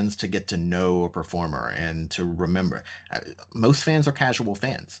the fans to get to know a performer and to remember. Most fans are casual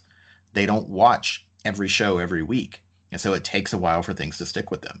fans. They don't watch every show every week, and so it takes a while for things to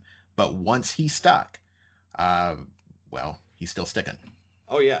stick with them. But once he stuck, he's still sticking.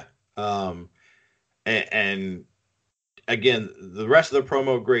 Oh yeah. And again, the rest of the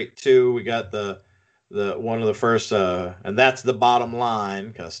promo great too. We got the one of the first, and that's the bottom line,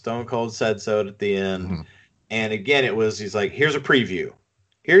 because Stone Cold said so at the end. Mm-hmm. And again, he's like, here's a preview.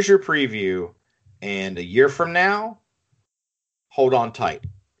 Here's your preview. And a year from now, hold on tight,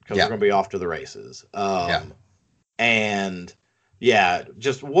 because we're going to be off to the races. And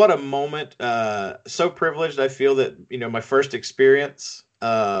just what a moment. So privileged. I feel that, my first experience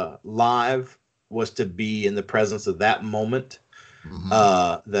live was to be in the presence of that moment.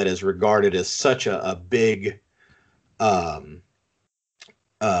 Mm-hmm. That is regarded as such a big part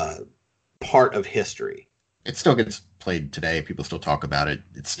of history. It still gets played today. People still talk about it.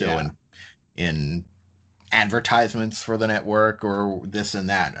 It's still in advertisements for the network or this and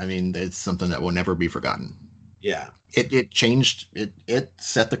that. I mean, it's something that will never be forgotten. Yeah. It changed. It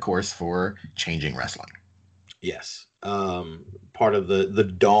set the course for changing wrestling. Yes. Part of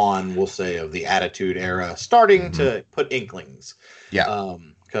the dawn, we'll say, of the Attitude Era, starting to put inklings. Yeah.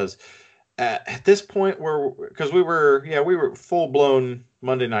 Because at this point, we were full blown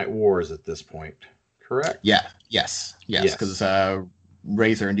Monday Night Wars at this point, correct? Yeah. Yes. Because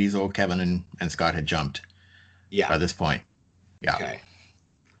Razor and Diesel, Kevin and Scott had jumped. Yeah. By this point. Yeah. Okay.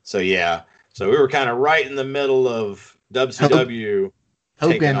 So we were kind of right in the middle of WCW.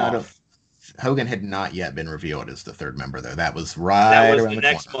 Hogan had not yet been revealed as the third member, though. That was around the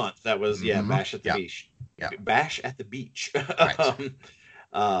next corner. month. That was Bash at the Beach. Yeah. Bash at the Beach. Right.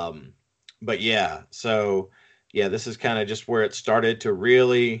 But this is kind of just where it started to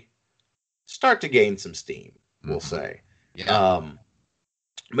really start to gain some steam, we'll say. Yeah.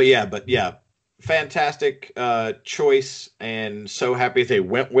 But fantastic choice, and so happy they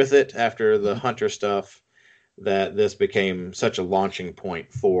went with it after the Hunter stuff, that this became such a launching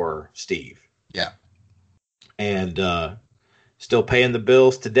point for Steve. Yeah. And still paying the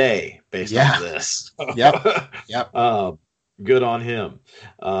bills today based on this. Yep. Good on him.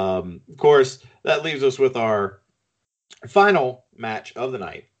 Of course, that leaves us with our final match of the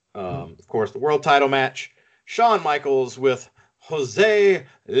night. Of course, the world title match. Shawn Michaels with Jose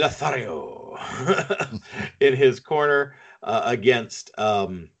Lothario in his corner against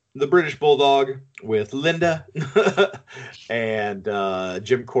the British Bulldog with Linda and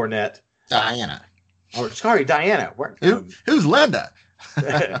Jim Cornette. Diana. Oh, sorry, Diana. Who's Linda?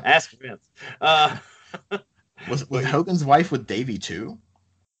 Ask Vince. Was Hogan's wife with Davey too?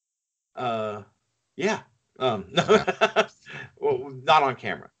 Yeah. No. Wow. Well, not on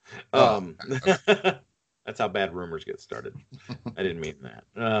camera. Oh, okay. That's how bad rumors get started. I didn't mean that.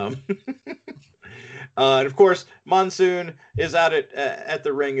 And of course, Monsoon is out at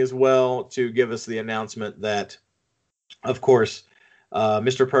the ring as well to give us the announcement that, of course,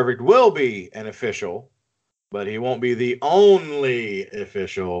 Mr. Perfect will be an official, but he won't be the only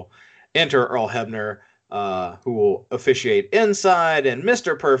official. Enter Earl Hebner, who will officiate inside, and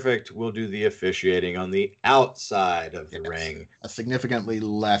Mr. Perfect will do the officiating on the outside of the ring. A significantly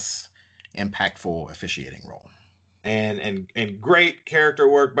less impactful officiating role. And great character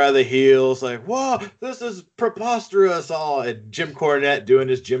work by the heels, like, whoa, this is preposterous, all, and Jim Cornette doing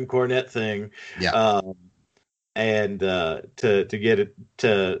his Jim Cornette thing. Yeah. And to get it,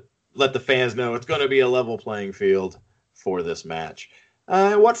 to let the fans know it's going to be a level playing field for this match.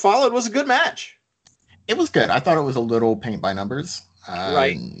 What followed was a good match. It was good. I thought it was a little paint by numbers.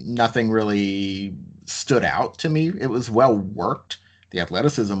 Right. Nothing really stood out to me. It was well worked. The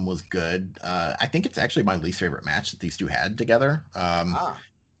athleticism was good. I think it's actually my least favorite match that these two had together.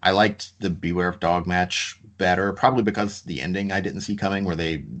 I liked the Beware of Dog match better, probably because the ending I didn't see coming, where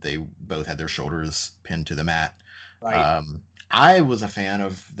they both had their shoulders pinned to the mat. Right. I was a fan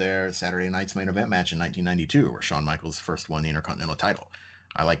of their Saturday Night's Main Event match in 1992, where Shawn Michaels first won the Intercontinental title.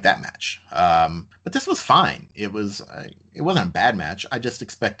 I like that match. But this was fine. It wasn't a bad match. I just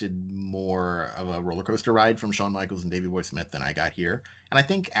expected more of a roller coaster ride from Shawn Michaels and Davey Boy Smith than I got here. And I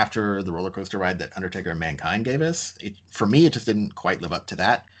think after the roller coaster ride that Undertaker and Mankind gave us, for me, it just didn't quite live up to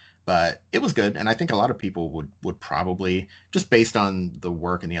that. But it was good. And I think a lot of people would probably, just based on the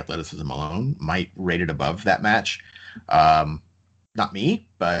work and the athleticism alone, might rate it above that match. Not me,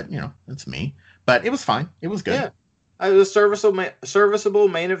 but, it's me. But it was fine. It was good. Yeah. It was a serviceable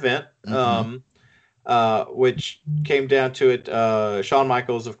main event, which came down to it. Shawn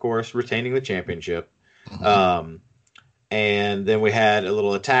Michaels, of course, retaining the championship. Mm-hmm. And then we had a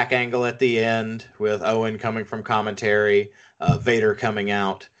little attack angle at the end with Owen coming from commentary, Vader coming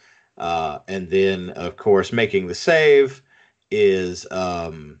out. And then, of course, making the save is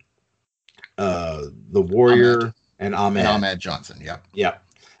the Warrior and Ahmed. And Ahmed Johnson, yep. Yep.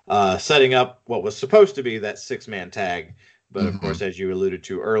 Setting up what was supposed to be that 6-man tag. But, of course, as you alluded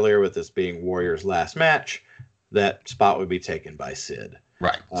to earlier, with this being Warrior's last match, that spot would be taken by Sid.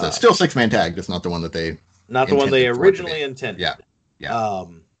 Right. So it's still 6-man tag. That's not the one that they... Not the one they originally intended. Yeah.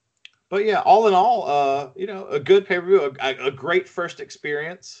 But, yeah, all in all, a good pay-per-view, a great first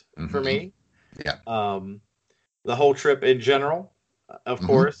experience for me. Yeah. The whole trip in general, of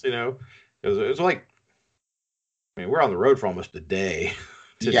course, it was like... I mean, we're on the road for almost a day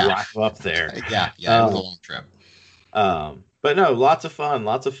to drive up there. Yeah, it was a long trip. But no, lots of fun.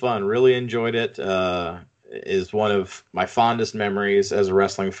 Really enjoyed it. Is one of my fondest memories as a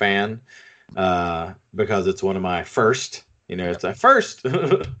wrestling fan, because it's one of my first. It's a first.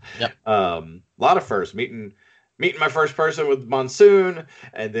 Yep. A lot of firsts. Meeting my first person with Monsoon,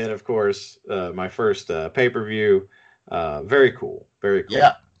 and then of course my first pay-per-view. Very cool. Very cool.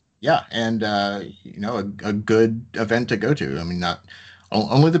 Yeah, and a good event to go to. I mean, not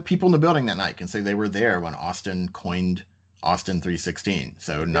only the people in the building that night can say they were there when Austin coined Austin 316.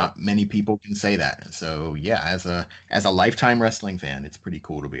 So not many people can say that. So yeah, as a lifetime wrestling fan, it's pretty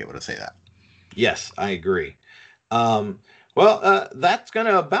cool to be able to say that. Yes, I agree. That's going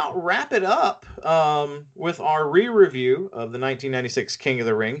to about wrap it up with our re-review of the 1996 King of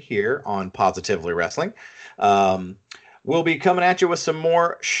the Ring here on Positively Wrestling. We'll be coming at you with some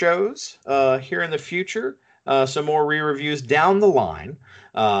more shows here in the future, some more re-reviews down the line,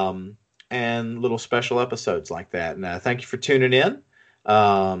 and little special episodes like that. And thank you for tuning in.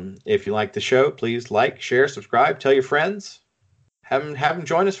 If you like the show, please like, share, subscribe, tell your friends. Have them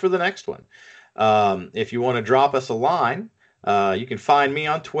join us for the next one. If you want to drop us a line, you can find me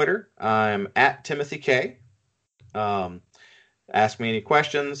on Twitter. I'm at Timothy K. Ask me any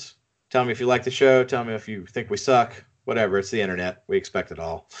questions. Tell me if you like the show. Tell me if you think we suck. Whatever, it's the internet. We expect it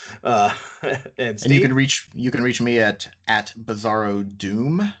all. And Steve? you can reach me at Bizarro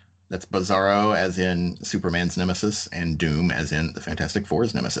Doom. That's Bizarro as in Superman's nemesis, and Doom as in the Fantastic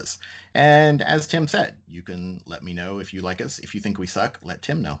Four's nemesis. And as Tim said, you can let me know if you like us. If you think we suck, let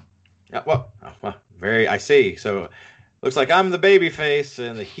Tim know. I see. So looks like I'm the baby face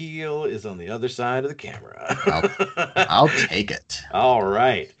and the heel is on the other side of the camera. I'll take it. All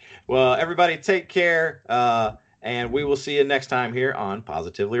right. Well, everybody take care. And we will see you next time here on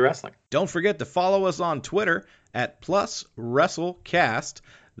Positively Wrestling. Don't forget to follow us on Twitter at +WrestleCast.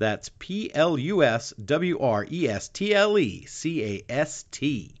 That's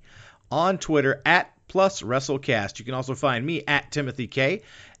PLUSWRESTLECAST. On Twitter at +WrestleCast. You can also find me at Timothy K.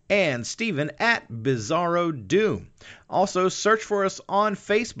 and Steven at Bizarro Doom. Also, search for us on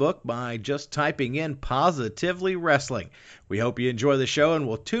Facebook by just typing in Positively Wrestling. We hope you enjoy the show, and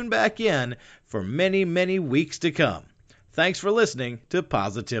we'll tune back in for many, many weeks to come. Thanks for listening to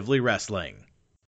Positively Wrestling.